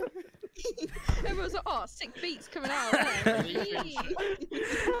 Everyone's like, oh, sick beats coming out. At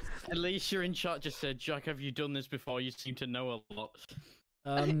least you're in chat just said, Jack, have you done this before? You seem to know a lot.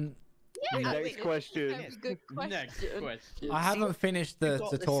 Yeah, Next question. Very good Next question. question. I haven't finished the You've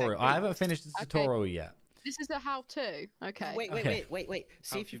got the tutorial. I haven't segments. finished the Okay. tutorial yet. This is a how-to. Okay. Wait. Okay.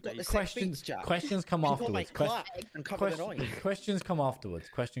 See if you've got the Questions sex Jack. questions come You can go, afterwards. like, clap and cover the noise. Questions come afterwards.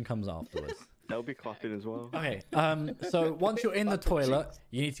 Question comes afterwards. They'll be clapping as well. Okay. So once you're in the toilet,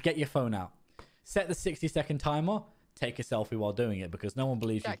 you need to get your phone out. Set the 60-second timer. Take a selfie while doing it because no one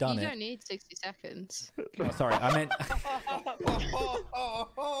believes Jack, you've done you it. don't need 60 seconds. Oh, sorry, I meant.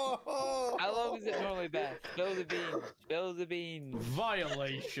 How long is it normally, Beth? Spill the beans. Spill the beans.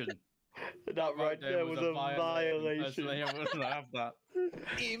 Violation. That right there was a violation. Personally, I wouldn't have that.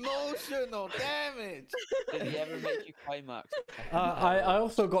 Emotional damage. Did he ever make you climax? I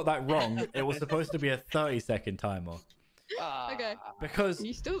also got that wrong. It was supposed to be a 30-second timer Ah. Okay. because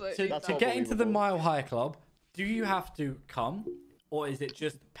You still don't to, need That's to that. get into the unbelievable. Mile High Club, do you have to come or is it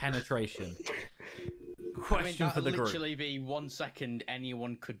just penetration? Question that for the group. literally be 1 second.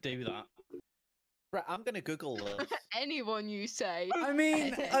 Anyone could do that. Right, I'm gonna Google this. Anyone you say. I mean,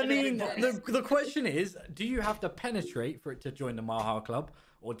 the question is, do you have to penetrate for it to join the Mile High Club,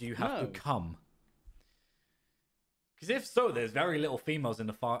 or do you have to No. come? Because if so, there's very little females in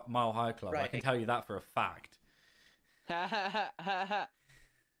the Mile High Club. I Right. can tell you that for a fact.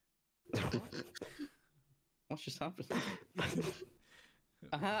 What's just happened?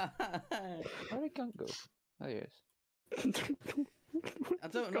 Where did Gunk go? Oh, yes. I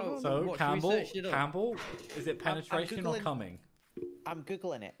don't know. So What, should we Campbell, search it up? Campbell, is it penetration or Googling- coming? I'm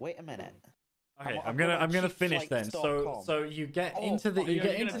googling it. Wait a minute. Okay, I'm I'm gonna on finish then. So cheapflights.com. so you get Oh, into the fuck, you you're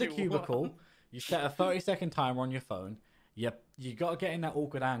get gonna into the do what? cubicle. You set a 30-second timer on your phone. Yep, you gotta get in that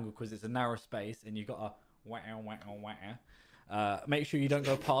awkward angle because it's a narrow space, and you gotta make sure you don't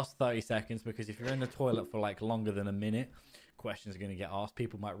go past 30 seconds because if you're in the toilet for like longer than a minute, questions are gonna get asked.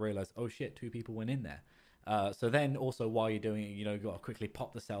 People might realize, oh shit, 2 people went in there. So then also while you're doing it, you know, you got to quickly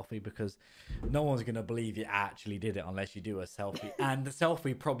pop the selfie because no one's going to believe you actually did it unless you do a selfie. And the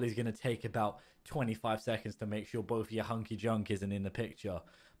selfie probably is going to take about 25 seconds to make sure both your hunky junk isn't in the picture.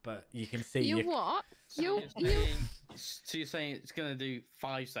 But you can see You what? You So you're saying it's gonna do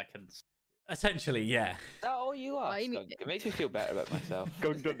 5 seconds? essentially, yeah. Is that all you are? I mean- It makes me feel better about myself.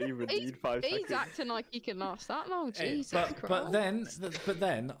 Gunk don't even need 5 He's seconds. acting like he can last that long. Hey, Jesus but Christ.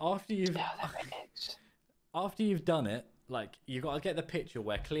 then after you've Yeah, that minutes. after you've done it, like you got to get the picture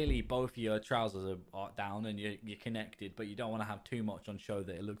where clearly both your trousers are down and you're connected, but you don't want to have too much on show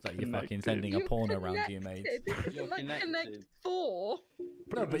that it looks like you're fucking Connected. sending a You're porno around to your mates. connected. You're Like connected. Connect 4.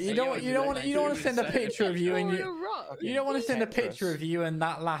 No, but So you don't want to you're send a picture of you and Oh, you. you're right. You don't want to send a Tetris. picture of you and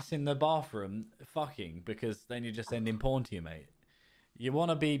that lass in the bathroom fucking because then you're just sending porn to your mate. You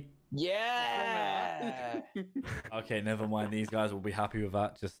want to be Yeah. okay. Never mind. These guys will be happy with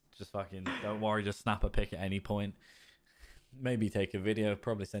that. Just fucking don't worry. Just snap a pic at any point. Maybe take a video.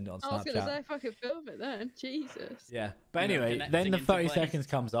 Probably send it on I was gonna say Snapchat. if I could film it then. Jesus. Yeah. But You know, anyway, connecting then the into 30 place. seconds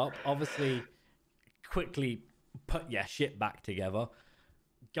comes up. Obviously, quickly put your shit back together.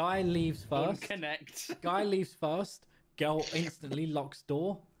 Guy leaves first. Connect. Guy leaves first. Girl instantly locks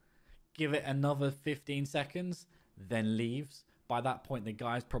door. Give it another 15 seconds, then leaves. By that point, the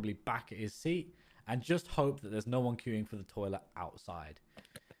guy's probably back at his seat, and just hope that there's no one queuing for the toilet outside.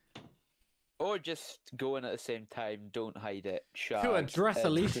 Or just go in at the same time. Don't hide it. Shag, To address and-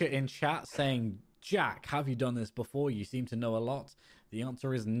 Alicia in chat saying, Jack, have you done this before? You seem to know a lot. The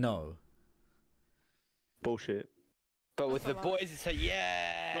answer is no. Bullshit. But with the boys, it's a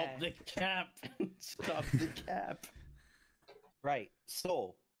yeah. Stop the cap. Stop the cap. Right.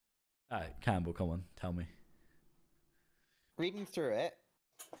 So, Alright, Campbell, come on, tell me. reading through it,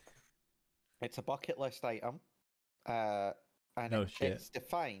 it's a bucket list item. And No shit. it's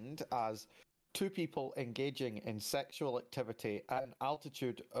defined as 2 people engaging in sexual activity at an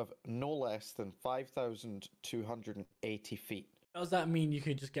altitude of no less than 5,280 feet. Does that mean you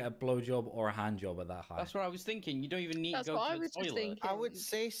could just get a blowjob or a hand job at that height? That's what I was thinking. You don't even need That's to go what I to the was just toilet. thinking. I would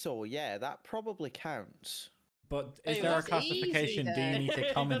say so, yeah, that probably counts. But is Hey, there a that's easy classification? Do you then. need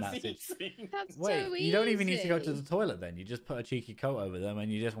to come in that That's situation? easy. That's Wait, so you don't even need to go to easy. the toilet then. You just put a cheeky coat over them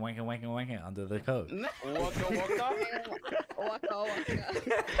and you just wank it under the coat. No. Waka waka. Waka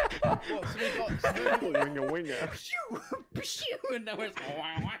waka. What? So we got Winger, winger. and now it's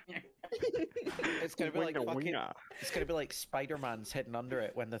It's gonna be like Winger, fucking. winger. It's gonna be like Spider-Man's hidden under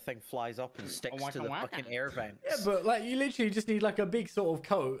it when the thing flies up and sticks waka to the waka. fucking air vents. Yeah, but like you literally just need like a big sort of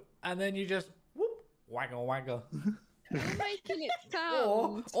coat and then you just whoop waggle. You're making it or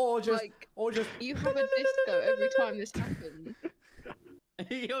sound just like you have a disco every time this happens.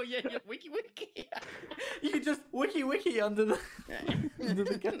 Yo, yeah, wiki wiki. you could just wiki under the under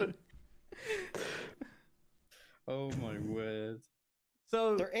the coat. Oh my word.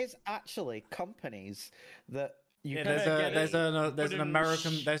 So There is actually companies that you yeah, can there's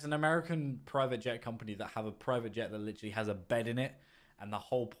an American private jet company that have a private jet that literally has a bed in it, and the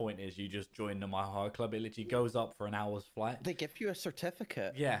whole point is you just join the Mile High Club. It literally goes up for an hour's flight. they give you a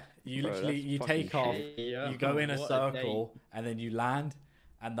certificate. Yeah, you Bro, literally that's you fucking take off, shit. you go in a circle, and then you land,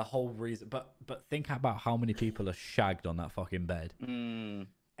 and the whole reason. But think about how many people are shagged on that fucking bed. Mm.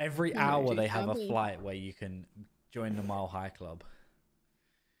 Every Yeah, hour geez, they have I a mean- flight where you can join the Mile High Club.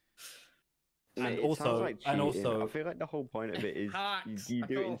 And Mate, it also- sounds like and cheating. also- I feel like the whole point of it is Hacks. you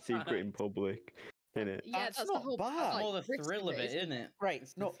do it in Oh, secret in hacks. public, innit? Yeah, That's that's the not whole bad. like, More the risk thrill of it, isn't isn't it? Right,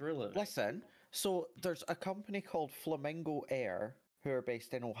 It's the no, thrill of it. Listen, so there's a company called Flamingo Air who are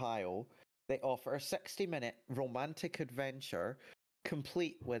based in Ohio. They offer a 60-minute romantic adventure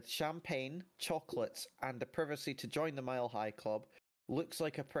complete with champagne, chocolates, and the privacy to join the Mile High Club. Looks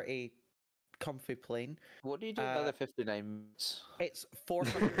like a pretty comfy plane. What do you do in the other 59 minutes? It's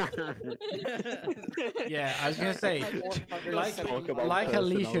 400. Yeah, I was gonna say, like Talk about like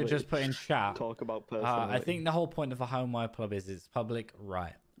Alicia personality. just put in chat. Talk about personality. I think the whole point of a home wide club is it's public,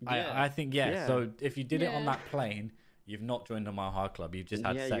 right? Yeah. I think yeah. Yeah. So if you did it on Yeah. that plane, You've not joined the Mile High Club. You've just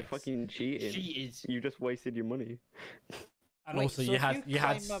had yeah, sex. you're fucking cheating. She is. You just wasted your money. And Wait, also, so you if had you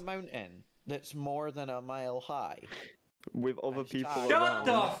climb s- a mountain that's more than a mile high. With other and people stand Shut around.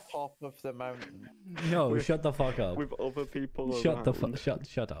 the on the top of the mountain. no. with- Shut the fuck up. With other people Shut the around. fuck.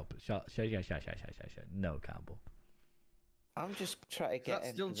 Shut up. Shut. No, Campbell. I'm just trying to get That's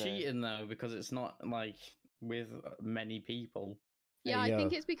into still the... cheating though, because it's not like with many people. Yeah, Hey, I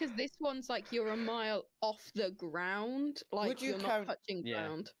think yo. it's because this one's like you're a mile off the ground, like Would you you're count- not touching Yeah.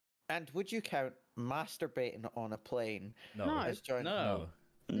 ground. And would you count masturbating on a plane No. No. as joint? No.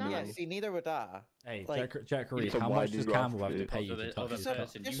 No. Yeah, see, neither would I. Hey, Like- Jack Reed, So how why much do does you have Campbell have to to? pay you Other to touch than his So, penis?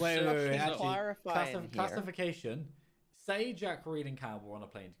 person, just you Wait, still wait, have wait, to just actually, clarifying here. classification. Say Jack Reed and Campbell on a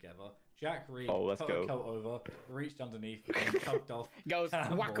plane together. Jack Reed Oh, let's put go. a coat over, reached underneath, and tugged off. Goes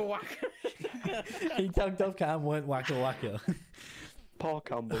Campbell. wacka wacka. He tugged off Campbell, went wacka wacka. Paul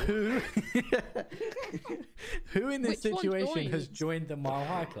Campbell. Who in this Which one situation has joined? joined the Mile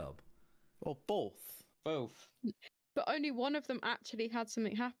High Club? Well, both. Both. But only one of them actually had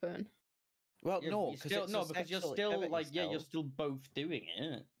something happen. Well, Yeah, no, you because still, it's no, a because you're sexual still activity like you're still. still both doing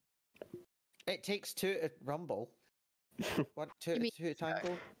it. It takes two to rumble. One, two, mean- two to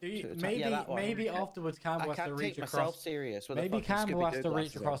tango. Do you, Two to maybe yeah, that one. maybe afterwards I Campbell has to can't reach take myself across. serious. With a Maybe fucking Campbell has to Scooby-Doo reach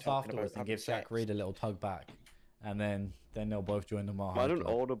glasses across on talking afterwards about and give having Jack sex. Reed a little tug back, and then they'll both join the Mile Why High don't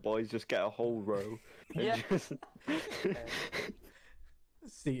Club. all the boys just get a whole row? and Yeah. just-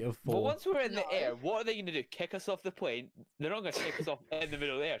 Seat of But four. once we're in the No. air, what are they going to do? Kick us off the plane? They're not going to kick us off in the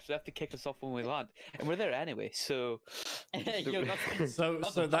middle of the air, so they have to kick us off when we land. And we're there anyway, so. Yo, that's, So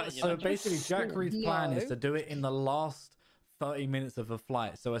that's so the that's point, you so know? basically Jack Reed's plan is No. to do it in the last 30 minutes of the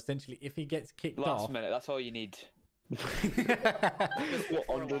flight. So essentially, if he gets kicked Last off, minute, that's all you need. What,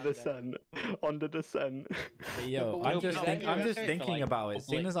 under the sun? Under the sun. Yo, But I'm we'll just be think, there I'm for, just like, thinking about it.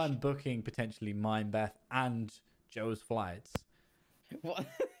 Seeing as public- I'm booking potentially mine, Beth, and Joe's flights, What?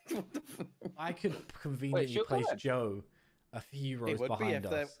 What the f- I could conveniently she'll place come in. Joe a few rows It would be behind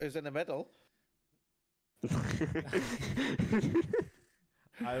if us. it was in the middle.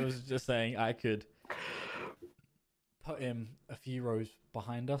 I was just saying I could put him a few rows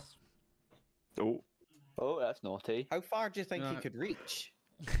behind us. Oh. Oh, that's naughty. How far do you think No. you could reach?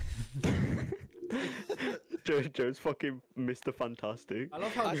 Joe's fucking Mr. Fantastic. I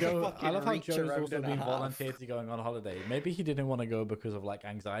love how I could Joe. I fucking love how reach Joe's around also and a been half. volunteered to going on holiday. Maybe he didn't want to go because of like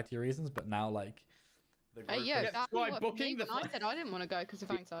anxiety reasons, but now like the group Yeah, is- That's that why worked for booking me the when I flight- said I didn't want to go because of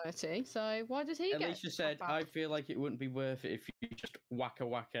anxiety. So why does he get? Alicia said, back? I feel like it wouldn't be worth it if you just wacka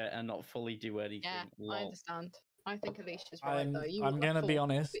wacka and not fully do anything. Yeah, I Lol. understand. I think Alicia's right I'm, though. You I'm want gonna be full-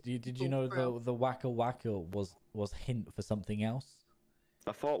 honest. Did you know thrill. the wacka wacka was hint for something else?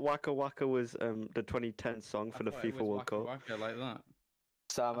 I thought Waka Waka was the 2010 song for I the thought it FIFA was World Cup. wacka wacka like that.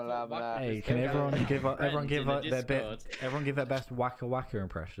 Samalama. Hey, It's can okay. everyone give up? Everyone Friends give in the up their bit. Discord. Everyone give their best wacka wacka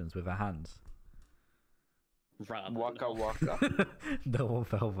impressions with their hands. Rather Waka than- waka. No one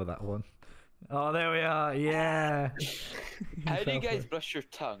fell for that one. Oh, there we are. Yeah. How do Fell you for guys it. brush your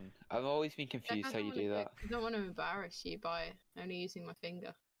tongue? I've always been Yeah, confused I how don't you wanna do go- that. I don't want to embarrass you by only using my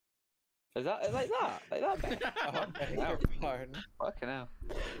finger. Is that like that? Like that? Ben? Oh, Fucking beg hell. your pardon. Fucking hell.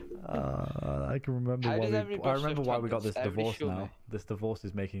 I can remember How why does we. everybody I brush their remember why we got tongues? this Everybody divorce show now. me. This divorce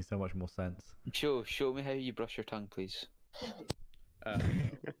is making so much more sense. Show me how you brush your tongue, please. Uh,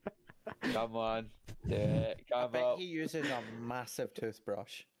 Come on. Yeah, I come bet on. he uses a massive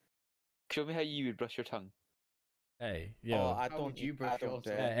toothbrush. Show me how you would brush your tongue. Hey, Oh, yo. I How don't. would you I brush don't yours?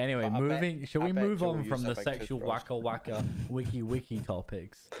 do it. Anyway, but I bet- moving. Shall I we bet move Joe on from uses the a big sexual toothbrush. wacka wacka wiki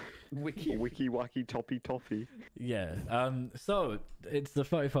topics? wiki. Wiki Wacky Toppy Toffee. Yeah. So it's the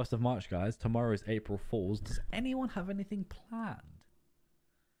 31st of March, guys. Tomorrow is April Fools. Does anyone have anything planned?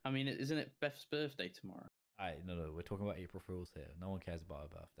 I mean, isn't it Beth's birthday tomorrow? No. We're talking about April Fools here. No one cares about her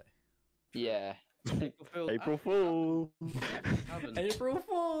birthday. Yeah. April Fool's. April Fool. Haven't. April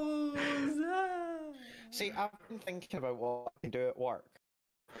Fools. Ah. See, I've been thinking about what I can do at work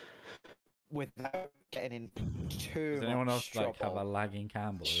without getting in too Does anyone much else like have a trouble. lagging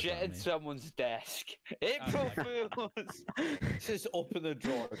Campbell? Is Shit that in me? someone's desk. April Fools! Just open the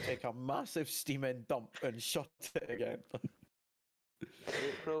drawer, take a massive steaming dump, and shut it again.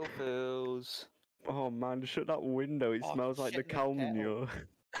 April Fools. Oh man, shut that window. It Oh, smells like the shit in cow the kettle. manure.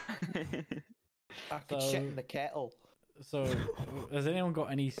 I could shit in the kettle. So, has anyone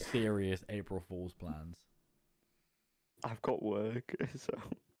got any serious April Fools plans? I've got work, so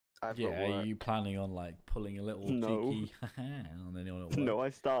I've got Yeah, are work. you planning on like pulling a little No. cheeky on anyone at work? no, I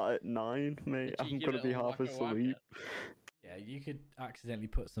start at 9, mate. A I'm cheeky gonna be little half wacka wacka. asleep. Yeah, you could accidentally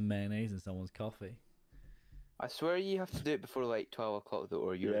put some mayonnaise in someone's coffee. I swear you have to do it before like 12 o'clock though,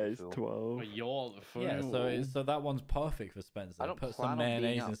 or you're Yeah, the it's fool. 12. Well, you're the fool. Yeah, so that one's perfect for Spencer. I don't Put plan some on being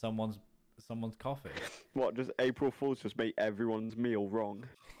mayonnaise up. in someone's coffee. What, does April Fool's just make everyone's meal wrong?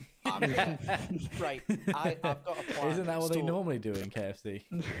 Right, I've got a plan. Isn't that what they So, normally do in KFC?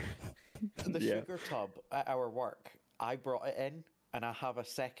 The Yeah. sugar tub at our work, I brought it in, and I have a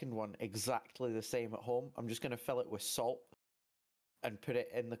second one exactly the same at home. I'm just going to fill it with salt and put it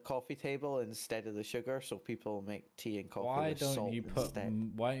in the coffee table instead of the sugar, so people make tea and coffee Why with don't salt you put?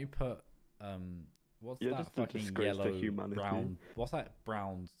 instead. Why don't you put? What's You're that just a fucking disgrace to yellow humanity. brown? What's that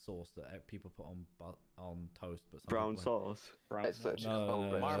brown sauce that people put on toast? But some Brown people don't? sauce. It's literally No, called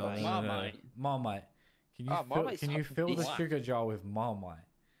no, no, Marmite. no, no, no, no. Marmite. Marmite. Can you Ah, Marmite's can you fucking fill the decent. sugar jar with Marmite?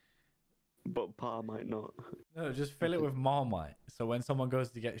 But Pa might not. No, just fill it with Marmite. So when someone goes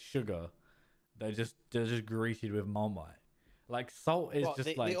to get sugar, they're just greeted with Marmite. Like salt is What, just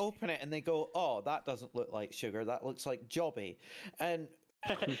they, like they open it and they go, "Oh, that doesn't look like sugar. That looks like jobby." And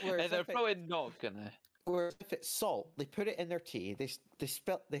whereas And they're if it- probably not gonna. whereas if it's salt, they put it in their tea. They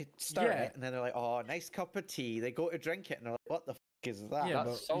start Yeah. it, and then they're like, "Oh, nice cup of tea." They go to drink it, and they're like, "What the is that?" yeah,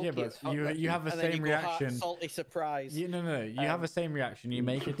 that's but salty as fuck, you that you have the and then same you go, "Ha, reaction. salty surprise. No. You have Um, the same reaction. You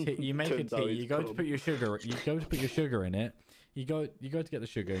make a tea. You make a Turns out tea. it's You go to cum. put your sugar. You go to put your sugar in it. You go to get the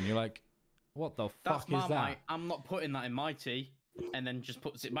sugar, and you're like, "What the That's fuck is Marmite. that?" I'm not putting that in my tea, and then just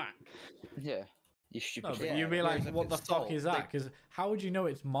puts it back. Yeah. You stupid. No, but Yeah, you'd be whereas like, if "What the it's fuck salt, is that?" Because how would you know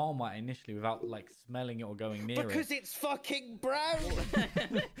it's Marmite initially without like smelling it or going near Because it? it's fucking brown.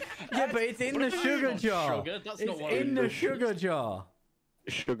 Yeah, but it's in the sugar jar. Sugar? That's It's not what in the it is. sugar jar.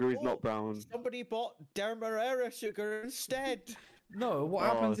 Sugar is Oh, not brown. Somebody bought Demerara sugar instead. No, what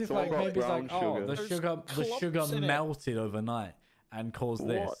Oh, happens if someone like brought maybe it's like, brown oh, sugar. the There's sugar clumps in it. melted overnight and caused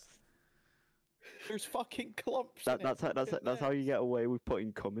this. What? There's fucking clumps. in it. That's how you get away with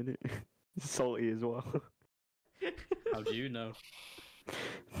putting cum in it. Salty as well. How do you know?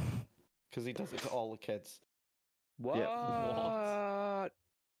 Because he does it to all the kids. What? Yep. Alright,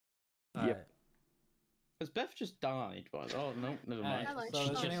 Because Beth just died. But oh no, never mind. alright, like so she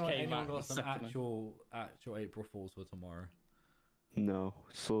has just anyone came back got a some second ago. actual April Fools for tomorrow? No,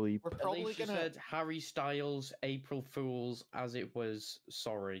 sleep. We're At probably least you gonna. said Harry Styles, April Fools, as it was.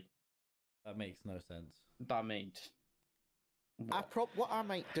 Sorry, That makes no sense. that made. What I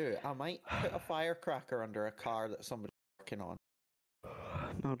might do, I might put a firecracker under a car that somebody's working on.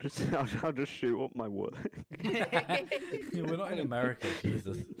 I'll just shoot up my work. Yeah, we're not in America,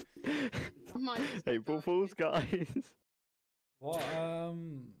 Jesus. I might just do April that. Fools, guys. What?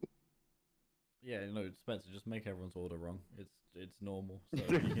 Yeah, no, Spencer, just make everyone's order wrong. It's normal, so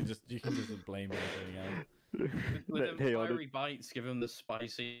you can just blame everything else. With them They ordered fiery bites, give them the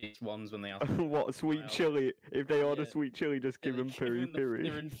spiciest ones when they ask. what sweet Wow. chili? If they order Yeah. sweet chili, just give them piri Their piri.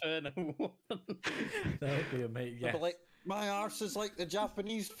 inferno one. That would be amazing. They'll Yes. be like, my arse is like the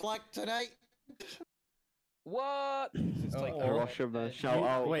Japanese flag tonight. What? It's like, Oh, Hiroshima, shout You-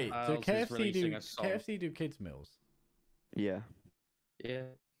 out. Wait, do Miles is KFC releasing do a song. KFC do kids meals? Yeah. Yeah.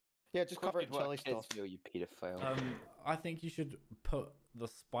 yeah, just cover it in What chili kids stuff. feel, you paedophile. I think you should put the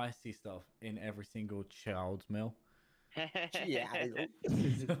spicy stuff in every single child's meal. Yeah.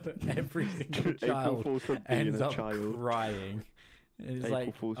 Every single April child Fools for being ends a up child. crying. It's April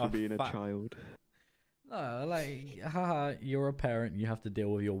like Fools for being a child. No, like, haha, you're a parent. You have to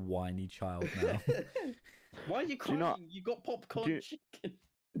deal with your whiny child now. Why are you you crying? not- You got popcorn do you- chicken.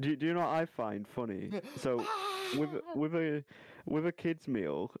 Do you know what I find funny? So with a kids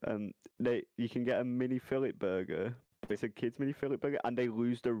meal, you can get a mini fillet burger. But it's a kids mini fillet burger, and they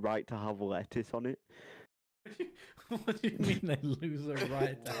lose the right to have lettuce on it. What do you mean they lose the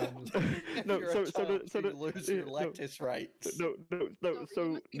right to have? If No, you're a so the- child, so you the- lose your no. lettuce rights. No. Not So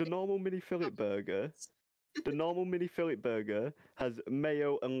really the normal mini fillet burger, has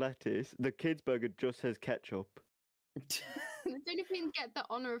mayo and lettuce. The kids burger just has ketchup. They don't even get the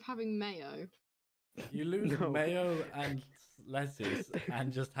honor of having mayo. You lose No. mayo and lettuce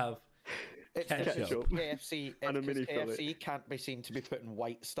and just have. It's Ketchup. because KFC, And a it's 'cause mini fillet. KFC can't be seen to be putting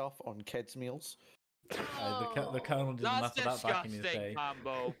white stuff on kids' meals. The Colonel did enough That's of that back in his day. disgusting,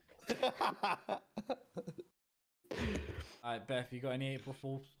 Campbell. Alright, Beth, you got any April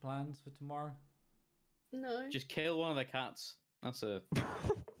Fool's plans for tomorrow? No. Just kill one of the cats. That's a.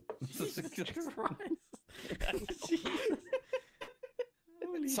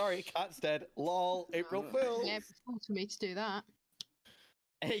 Sorry, cat's dead. Lol, April Fool. Yeah, it's cool to me to do that.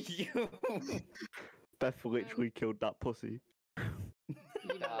 Hey you. Beth literally killed that pussy. You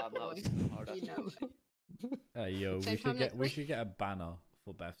know, Ah, it, boy. that's hard. You know. it. Hey yo, Same we time should get next we week. should get a banner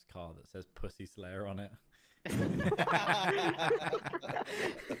for Beth's car that says Pussy Slayer on it.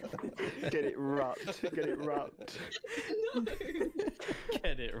 Get it wrapped. Get it wrapped. No.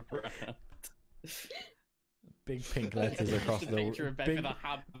 Get it right. Big pink letters across Just a picture the of Beth big, with a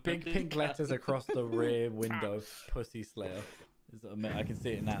hammer. big pink letters across the rear window. Pussy Slayer. I can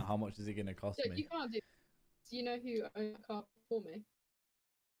see it now. How much is it gonna cost Look, me? you can't do. Do you know who owned the car before me?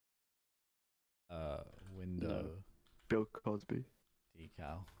 Window Bill Cosby.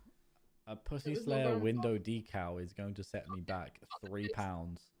 decal. A Pussy It was Slayer November. window decal is going to set me back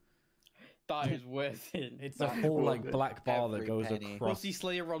 £3. That is worth it. It's a That- full worth like it. black bar that Every goes penny. across. Pussy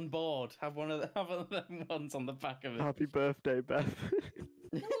Slayer on board. Have one of them ones on the back of it. Happy birthday, Beth.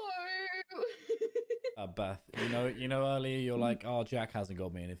 No. Beth, you know earlier you're like, oh, Jack hasn't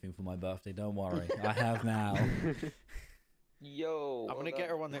got me anything for my birthday. Don't worry, I have now. Yo. I'm gonna get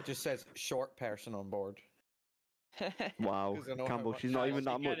her one that just says "short person on board." Wow, 'Cause I know how Campbell, much she's not I even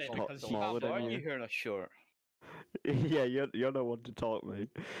that get much it, top, because she smaller can't than Aren't you. you hearing a short? Yeah, you're no one to talk, mate.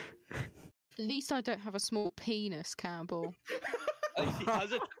 At least I don't have a small penis, Campbell. He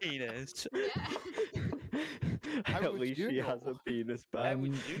has a penis. How At would least you she has a know? penis, Beth.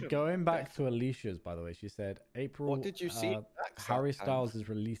 would you know? Going back to Alicia's, by the way, she said April. What did you see? Harry Styles is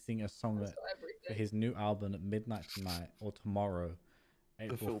releasing a song That's for not everything. his new album at midnight tonight or tomorrow,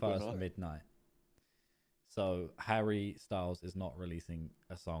 April full 1st midnight. midnight. So Harry Styles is not releasing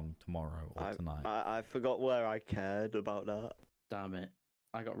a song tomorrow or tonight. I forgot where I cared about that. Damn it.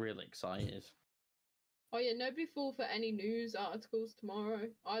 I got really excited. Oh yeah, nobody fall for any news articles tomorrow.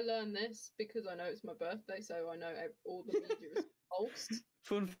 I learned this because I know it's my birthday, so I know all the media is false.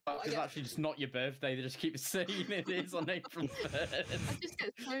 Fun fact, it's Yeah. actually just not your birthday. They just keep saying it is on April 1st. I just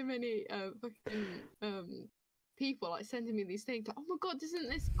get so many fucking people like sending me these things like, oh my god, isn't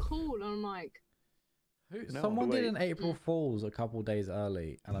this cool? And I'm like, No, Someone did wait. an April Fool's a couple days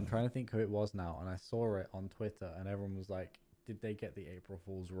early, and I'm trying to think who it was now. And I saw it on Twitter, and everyone was like, "Did they get the April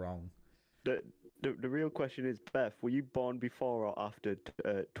Fool's wrong?" The real question is, Beth, were you born before or after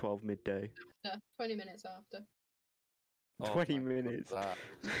 12 midday? 20 minutes after. Oh 20 my God, minutes. that.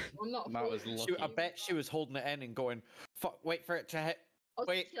 I'm not. That was 40. lucky. I bet she was holding it in and going, "Fuck! Wait for it to hit. I was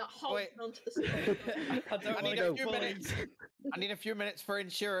wait, literally, like, holding wait. onto the screen. I don't I want need to a go few fully. minutes. I need a few minutes for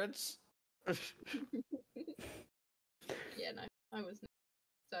insurance." Yeah, no, I wasn't.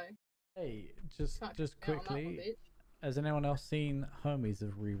 So Hey, just can't just count on that one, quickly, bitch. has anyone else seen Homies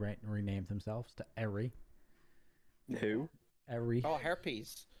have renamed themselves to Eri? Who? Eri Oh,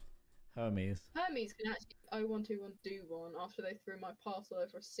 herpes. Homies. Hermes can actually 0121 do one after they threw my parcel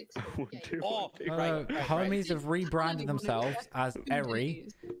over a 6-foot gate. Two, Oh, one, two. right, Homies have rebranded Anyone who themselves as has Eri.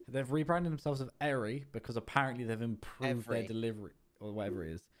 days. They've rebranded themselves as Eri because apparently they've improved their Every. delivery or whatever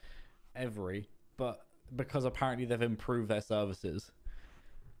it is. Every, but because apparently they've improved their services.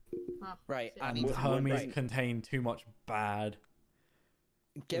 Ah, Right, shit. I And need to Homies right. contain too much bad.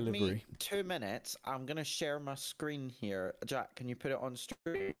 Give me delivery. 2 minutes. I'm gonna share my screen here. Jack, can you put it on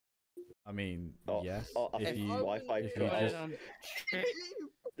stream? I mean, Oh, yes. oh, I if think you, Wi-Fi if cut you out.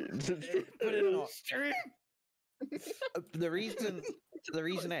 just- Put it on stream. The reason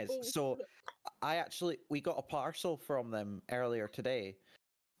is so we got a parcel from them earlier today,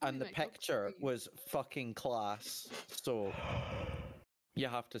 and the my God, picture please. was fucking class. So you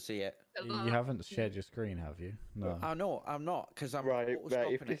have to see it. you haven't shared your screen, have you? No. I know I'm not because I'm Right, right.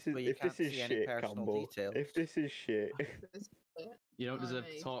 If photoshopping this it so is you if can't this is see any shit, personal Campbell. details. If this is shit, You don't deserve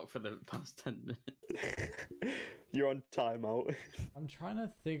Blimey. to talk for the past 10 minutes. you're on timeout. I'm trying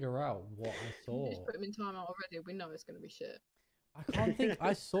to figure out what I You saw. just put him in timeout already. We know it's going to be shit. I can't think.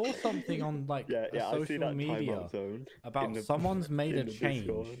 I saw something on like Yeah, a yeah. I see social that media timeout zone. about the- someone's made a in the change.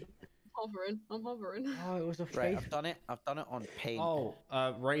 Discord. I'm hovering. Oh, it was a Right, face. I've done it on Paint. Oh,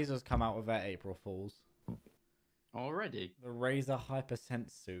 Razor's come out with their April Fools. Already? The Razer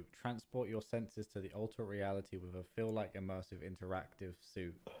Hypersense suit. Transport your senses to the ultimate reality with a feel-like immersive interactive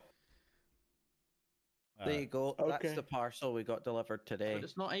suit. There you go. That's okay. the parcel we got delivered today. But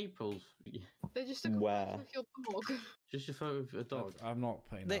it's not April's. They just took a Where? photo of your dog. Just your photo of a dog. I'm not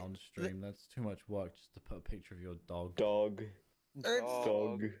putting They- that on stream. That's too much work just to put a picture of your dog. Dog.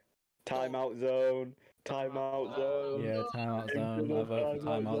 Dog. Timeout zone. Timeout zone. Yeah, timeout zone. I vote for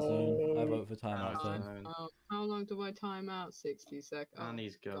timeout zone. I vote for timeout zone. How long do I time out? 60 seconds. And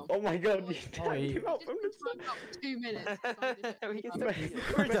he's gone. Oh my god, you Oh, timed he- him out from the Timed out for 2 minutes. 'cause I didn't We can time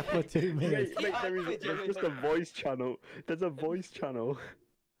still out. For 2 minutes. Mate, there's just a voice channel. There's a voice channel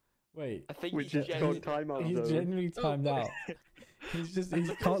Wait, I think which he's is called timeout he's zone. genuinely timed out. He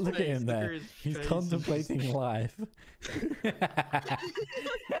can't look at him there. He's contemplating life. I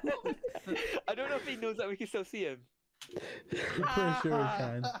don't know if he knows that we can still see him. I'm pretty sure he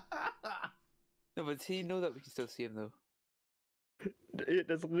can. No, but does he know that we can still see him though?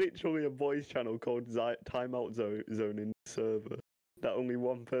 There's literally a voice channel called Timeout Zone in the server that only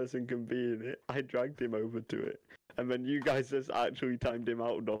one person can be in it. I dragged him over to it, and then you guys just actually timed him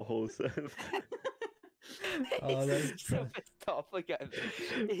out the whole server. Oh, that's He's so good. pissed off. Look at him.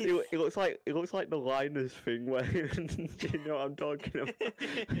 It looks like the Linus thing where you know what I'm talking about.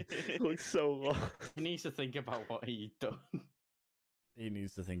 It looks so long. He needs to think about what he's done. He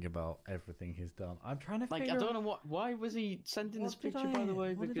needs to think about everything he's done. I'm trying to Like, figure I don't know why was he sending this picture, by the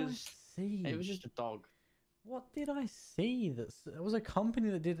way, what did I because see? it was just a dog. What did I see? It was a company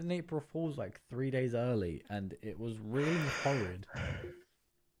that did an April Fool's like 3 days early, and it was really horrid.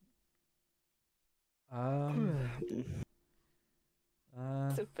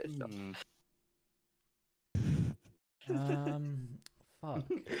 So pissed off. Fuck.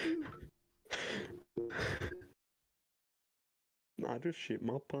 I just shit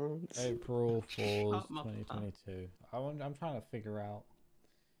my pants. April Fool's Shut my mouth. 2022. I'm trying to figure out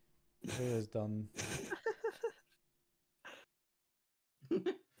who has done.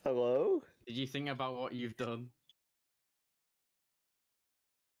 Hello? Did you think about what you've done?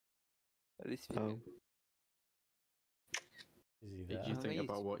 At least Oh. Is he Did there? you Oh, think he's-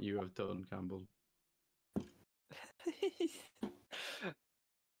 about what you have done, Campbell?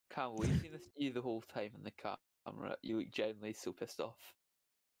 Campbell, we've seen this you the whole time in the camera. You look genuinely so pissed off.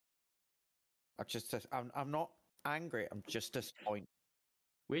 I'm not angry. I'm just disappointed.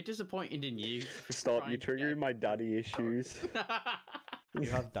 We're disappointed in you. for Stop, trying you're to triggering my daddy issues. You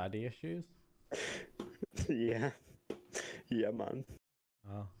have daddy issues? Yeah. Yeah, man.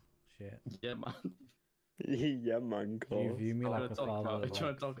 Oh shit. Yeah, man. Yeah, man, Do you God. view me I'm like trying a to talk father? about it. Trying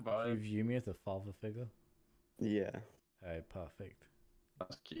Like, to talk about do you it. view me as a father figure? Yeah. Hey, perfect.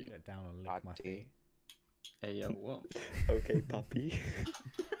 That's cute. Get down and lick my Daddy. feet. Hey, yo, what? Okay, puppy.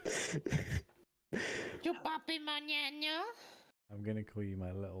 Tu papi mañana? I'm gonna call you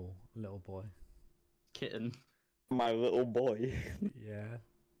my little boy. Kitten. My little boy. Yeah.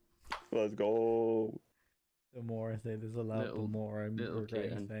 Let's go. The more I say this aloud, the Little- more I'm little regretting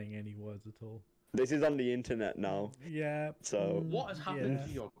kitten. saying any words at all. This is on the internet now. Yeah. So- What has happened yeah.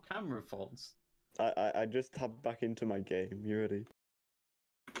 to your camera faults? I just tapped back into my game. You ready?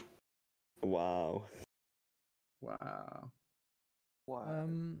 Wow. Wow. Wow.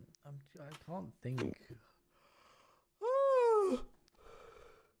 I can't think.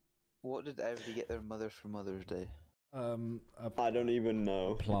 What did everybody get their mothers for Mother's Day? A I don't even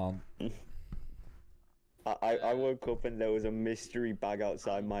know. plant. I woke up and there was a mystery bag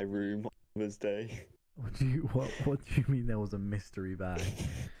outside my room on Mother's Day. What do you mean there was a mystery bag?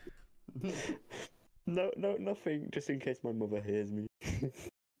 No, nothing. Just in case my mother hears me.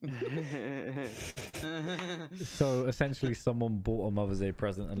 So essentially, someone bought a Mother's Day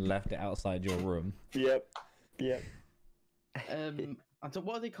present and left it outside your room. Yep. I don't,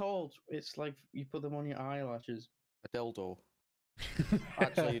 what are they called? It's like you put them on your eyelashes. A dildo.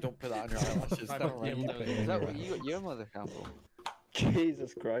 Actually, you don't put that on your eyelashes. I Never put mind. dildo. Is that what you got your mother, Campbell?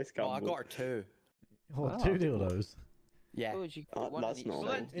 Jesus Christ, Oh, Campbell. I got her two. What, Oh. 2 dildos? Yeah. Oh, you Uh, one on that's each not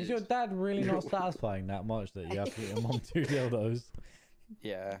side. Is your dad really not satisfying that much that you have to get your mom 2 dildos?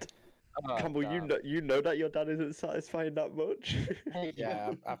 Yeah. Oh, Campbell, damn. you know that your dad isn't satisfying that much.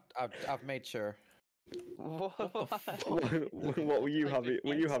 Yeah. I've made sure. What? What were you having?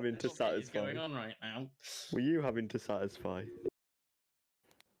 Were you having to What is satisfy? going on right now? Were you having to satisfy?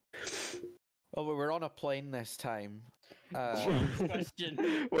 Well, we were on a plane this time.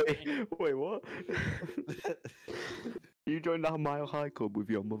 Question. Wait, what? You joined the Mile High Club with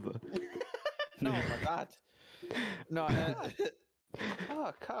your mother? No, my dad. No,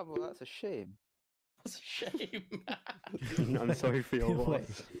 Oh, Campbell, that's a shame. That's a shame. I'm sorry for your Wait,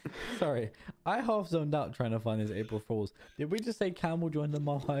 loss. sorry, I half zoned out trying to find his April Fools. Did we just say Campbell joined the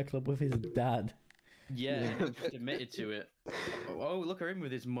Mile High Club with his dad? Yeah, he admitted to it. Oh, look at him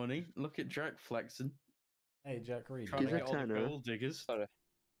with his money. Look at Jack flexing. Hey, Jack Reed. Trying to He's a get all the tenor. gold diggers.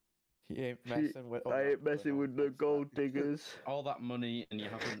 he ain't messing with. I ain't messing with the gold diggers. All that money, and you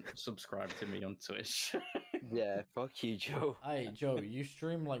haven't subscribed to me on Twitch. Yeah, fuck you, Joe. Hey, Joe, you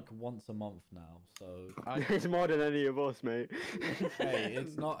stream like once a month now, so It's more than any of us, mate. hey,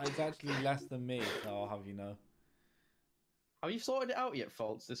 it's actually less than me, so I'll have you know. Have you sorted it out yet,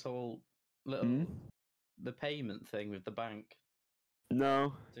 Faults? This whole little Hmm? the payment thing with the bank.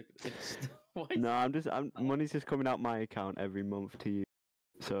 No, It's why no. Money's just coming out my account every month to you.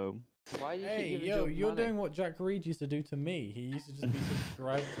 So Why do you Hey, keep giving yo, Joe you're money? doing what Jack Reed used to do to me. He used to just be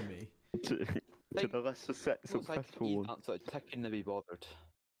subscribed to me. to Like, the less Looks like successful he's one. not sort of ticking to be bothered.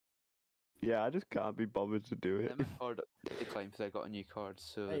 Yeah, I just can't be bothered to do it. Let my card decline because I got a new card,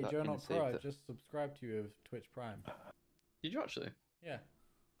 so Hey, that Joe kinda Not Pro, saved I it. just subscribed to you with Twitch Prime. did you actually? Yeah.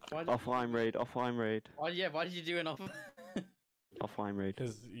 Why did Offline raid. Offline raid. why did you do an off? Offline raid.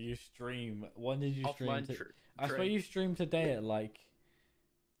 Because you stream. When did you stream? Offline I swear you streamed today at like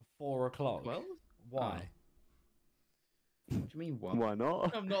 4 o'clock. Well, Why? what do you mean what? Why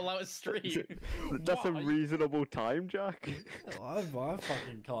not? I'm not allowed to stream. That's a Why? reasonable time, Jack. I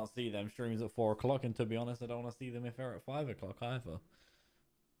fucking can't see them streams at 4 o'clock, and to be honest, I don't want to see them if they're at 5 o'clock either.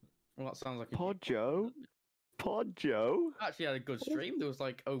 Well, that sounds like a Pod Joe. Pod Joe. Actually had a good stream. There was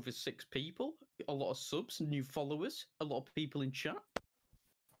like over 6 people, a lot of subs, new followers, a lot of people in chat.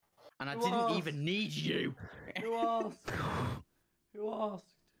 And I didn't What? even need you. Who asked? Who asked?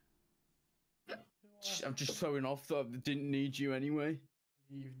 I'm just throwing off that I didn't need you anyway.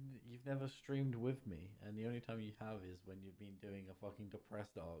 You've never streamed with me, and the only time you have is when you've been doing a fucking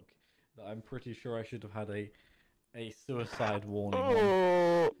depressed arc that I'm pretty sure I should have had a suicide warning on.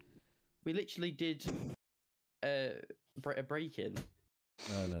 Oh. We literally did a break-in.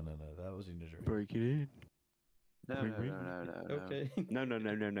 No, that was in the dream. Break it in. No. Okay. No.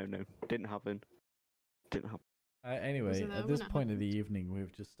 Didn't happen. Didn't happen. Anyway, Wasn't there at this when it point of the happened? evening,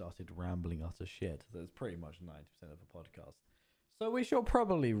 we've just started rambling utter shit. That's pretty much 90% of the podcast. So we shall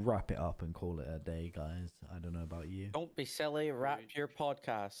probably wrap it up and call it a day, guys. I don't know about you. Don't be silly. Wrap your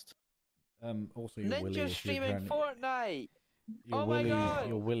podcast. Also, you're Willy. Ninja if you're streaming Fortnite. You're Oh my Willy. God.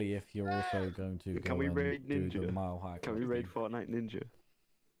 You're Willy if you're also going to Can go we and raid do the Ninja? Mile High. Can we raid Fortnite Ninja?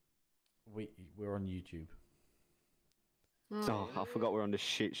 We're on YouTube. Oh, I forgot we're on the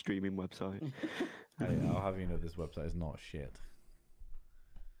shit streaming website. Hey, I'll have you know this website is not shit.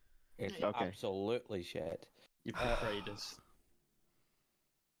 It's Okay. absolutely shit. You betrayed us.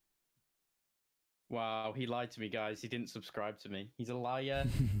 Wow, he lied to me, guys. He didn't subscribe to me. He's a liar.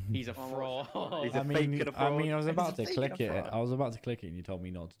 He's a fraud. He's I a mean, fake and a I mean, fraud. I was about to He's a fake click and a it. fraud. I was about to click it, and you told me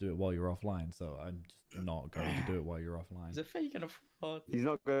not to do it while you're offline. So I'm just not going to do it while you're offline. He's a fake and a fraud. He's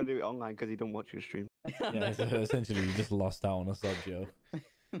not going to do it online because he don't watch your stream. Yeah, so essentially, you just lost out on a sub, Joe.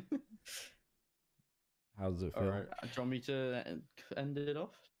 How does it feel? Alright, do you want me to end it off?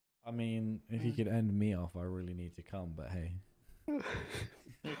 I mean, if you could end me off, I really need to come. But hey,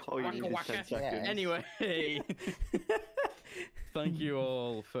 Oh, you need Waka 10 waka. seconds. Anyway, thank you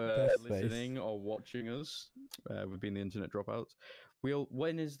all for Best face. listening or watching us. We've been the Internet Dropouts.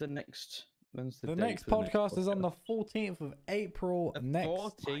 When is the next? When's the date next for the podcast is on the 14th of April. The Next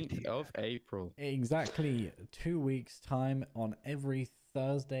 14th of April. exactly 2 weeks time on every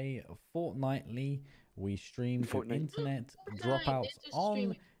Thursday fortnightly. We stream to Fortnite. Internet Fortnite, Dropouts it's just on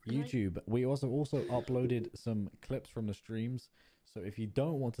streaming. YouTube. We also uploaded some clips from the streams. So if you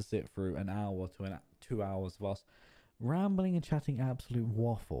don't want to sit through an hour to 2 hours of us rambling and chatting absolute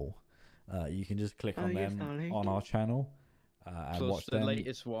waffle, you can just click on yes, them darling. on our channel and Plus watch the them.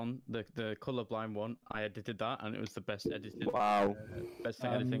 latest one, the colorblind one, I edited that and it was the best edited, Wow. best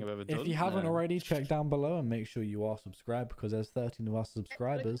editing I've ever done. If you haven't already, check down below and make sure you are subscribed because there's 13 of us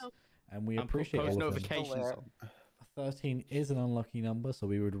subscribers and we and put appreciate post all of them. notifications on. 13 is an unlucky number, so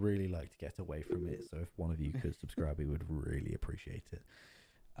we would really like to get away from it. So if one of you could subscribe, we would really appreciate it.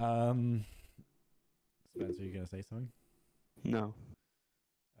 Spencer, you gonna say something? No.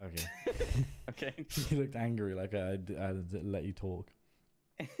 Okay. Okay. You looked angry, like I let you talk.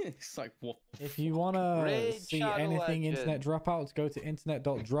 It's like what? If you wanna Raid see Shadow anything Internet Legend. Dropouts, go to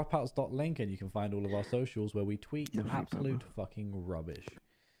internet.dropouts.link and you can find all of our socials where we tweet No, thank absolute fucking rubbish.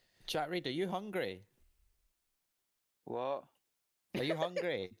 Chat read, are you hungry? What? Are you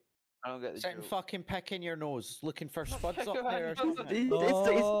hungry? I don't get the Sitting joke. fucking pecking your nose, looking for spuds up there or something.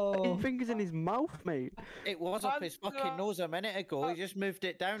 Oh. His fingers in his mouth, mate. It was up his Panda. fucking nose a minute ago. He just moved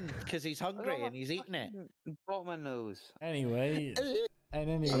it down because he's hungry and he's eating it. Bottom of my nose. Anyway, and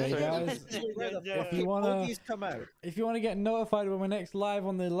I'm anyway, sorry. guys, if you wanna come out. if you wanna get notified when we're next live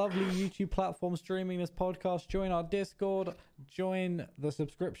on the lovely YouTube platform streaming this podcast, join our Discord, join the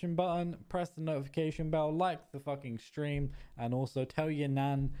subscription button, press the notification bell, like the fucking stream, and also tell your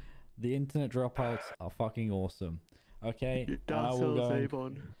nan the Internet Dropouts are fucking awesome. Okay, and That's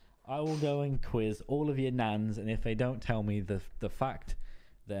I will go and quiz all of your nans, and if they don't tell me the fact,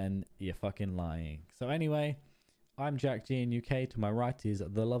 then you're fucking lying. So anyway, I'm Jack G in UK. To my right is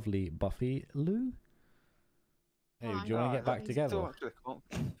the lovely Buffy Lou. Hey, Hi. do you want to get back together?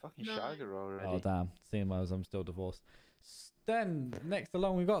 Fucking No. shagger already. Oh damn, seeing as I'm still divorced. Then next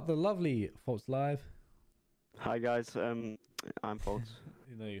along we got the lovely Faults Live. Hi guys, I'm Faults.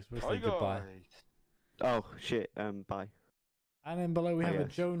 You know you're supposed to say goodbye. Oh shit, bye. And then below we Hi, have a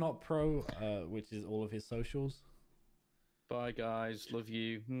guys. Joe Not Pro, which is all of his socials. Bye guys, love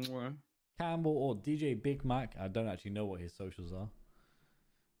you. Mwah. Campbell or DJ Big Mac. I don't actually know what his socials are.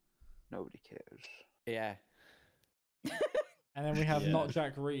 Nobody cares. Yeah. And then we have Yeah. Not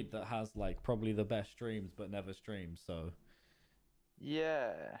Jack Reed that has like probably the best streams but never streams. So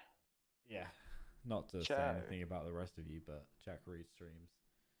Yeah. yeah, not to say Ciao. anything about the rest of you, but Jack Reed streams.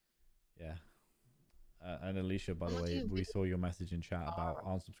 Yeah. And Alicia, by the What do way, you we mean? saw your message in chat about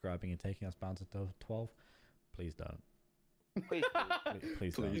unsubscribing and taking us down to 12. Please don't. Please. Please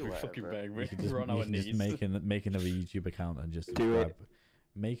Please, don't. we whatever. fucking beg, You we can just, we're on you our can knees. just make another YouTube account and just Do it. subscribe.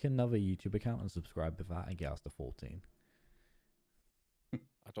 Make another YouTube account and subscribe with that and get us to 14.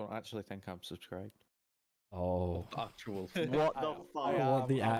 I don't actually think I'm subscribed. Oh, Actual. What the fuck? what the I'm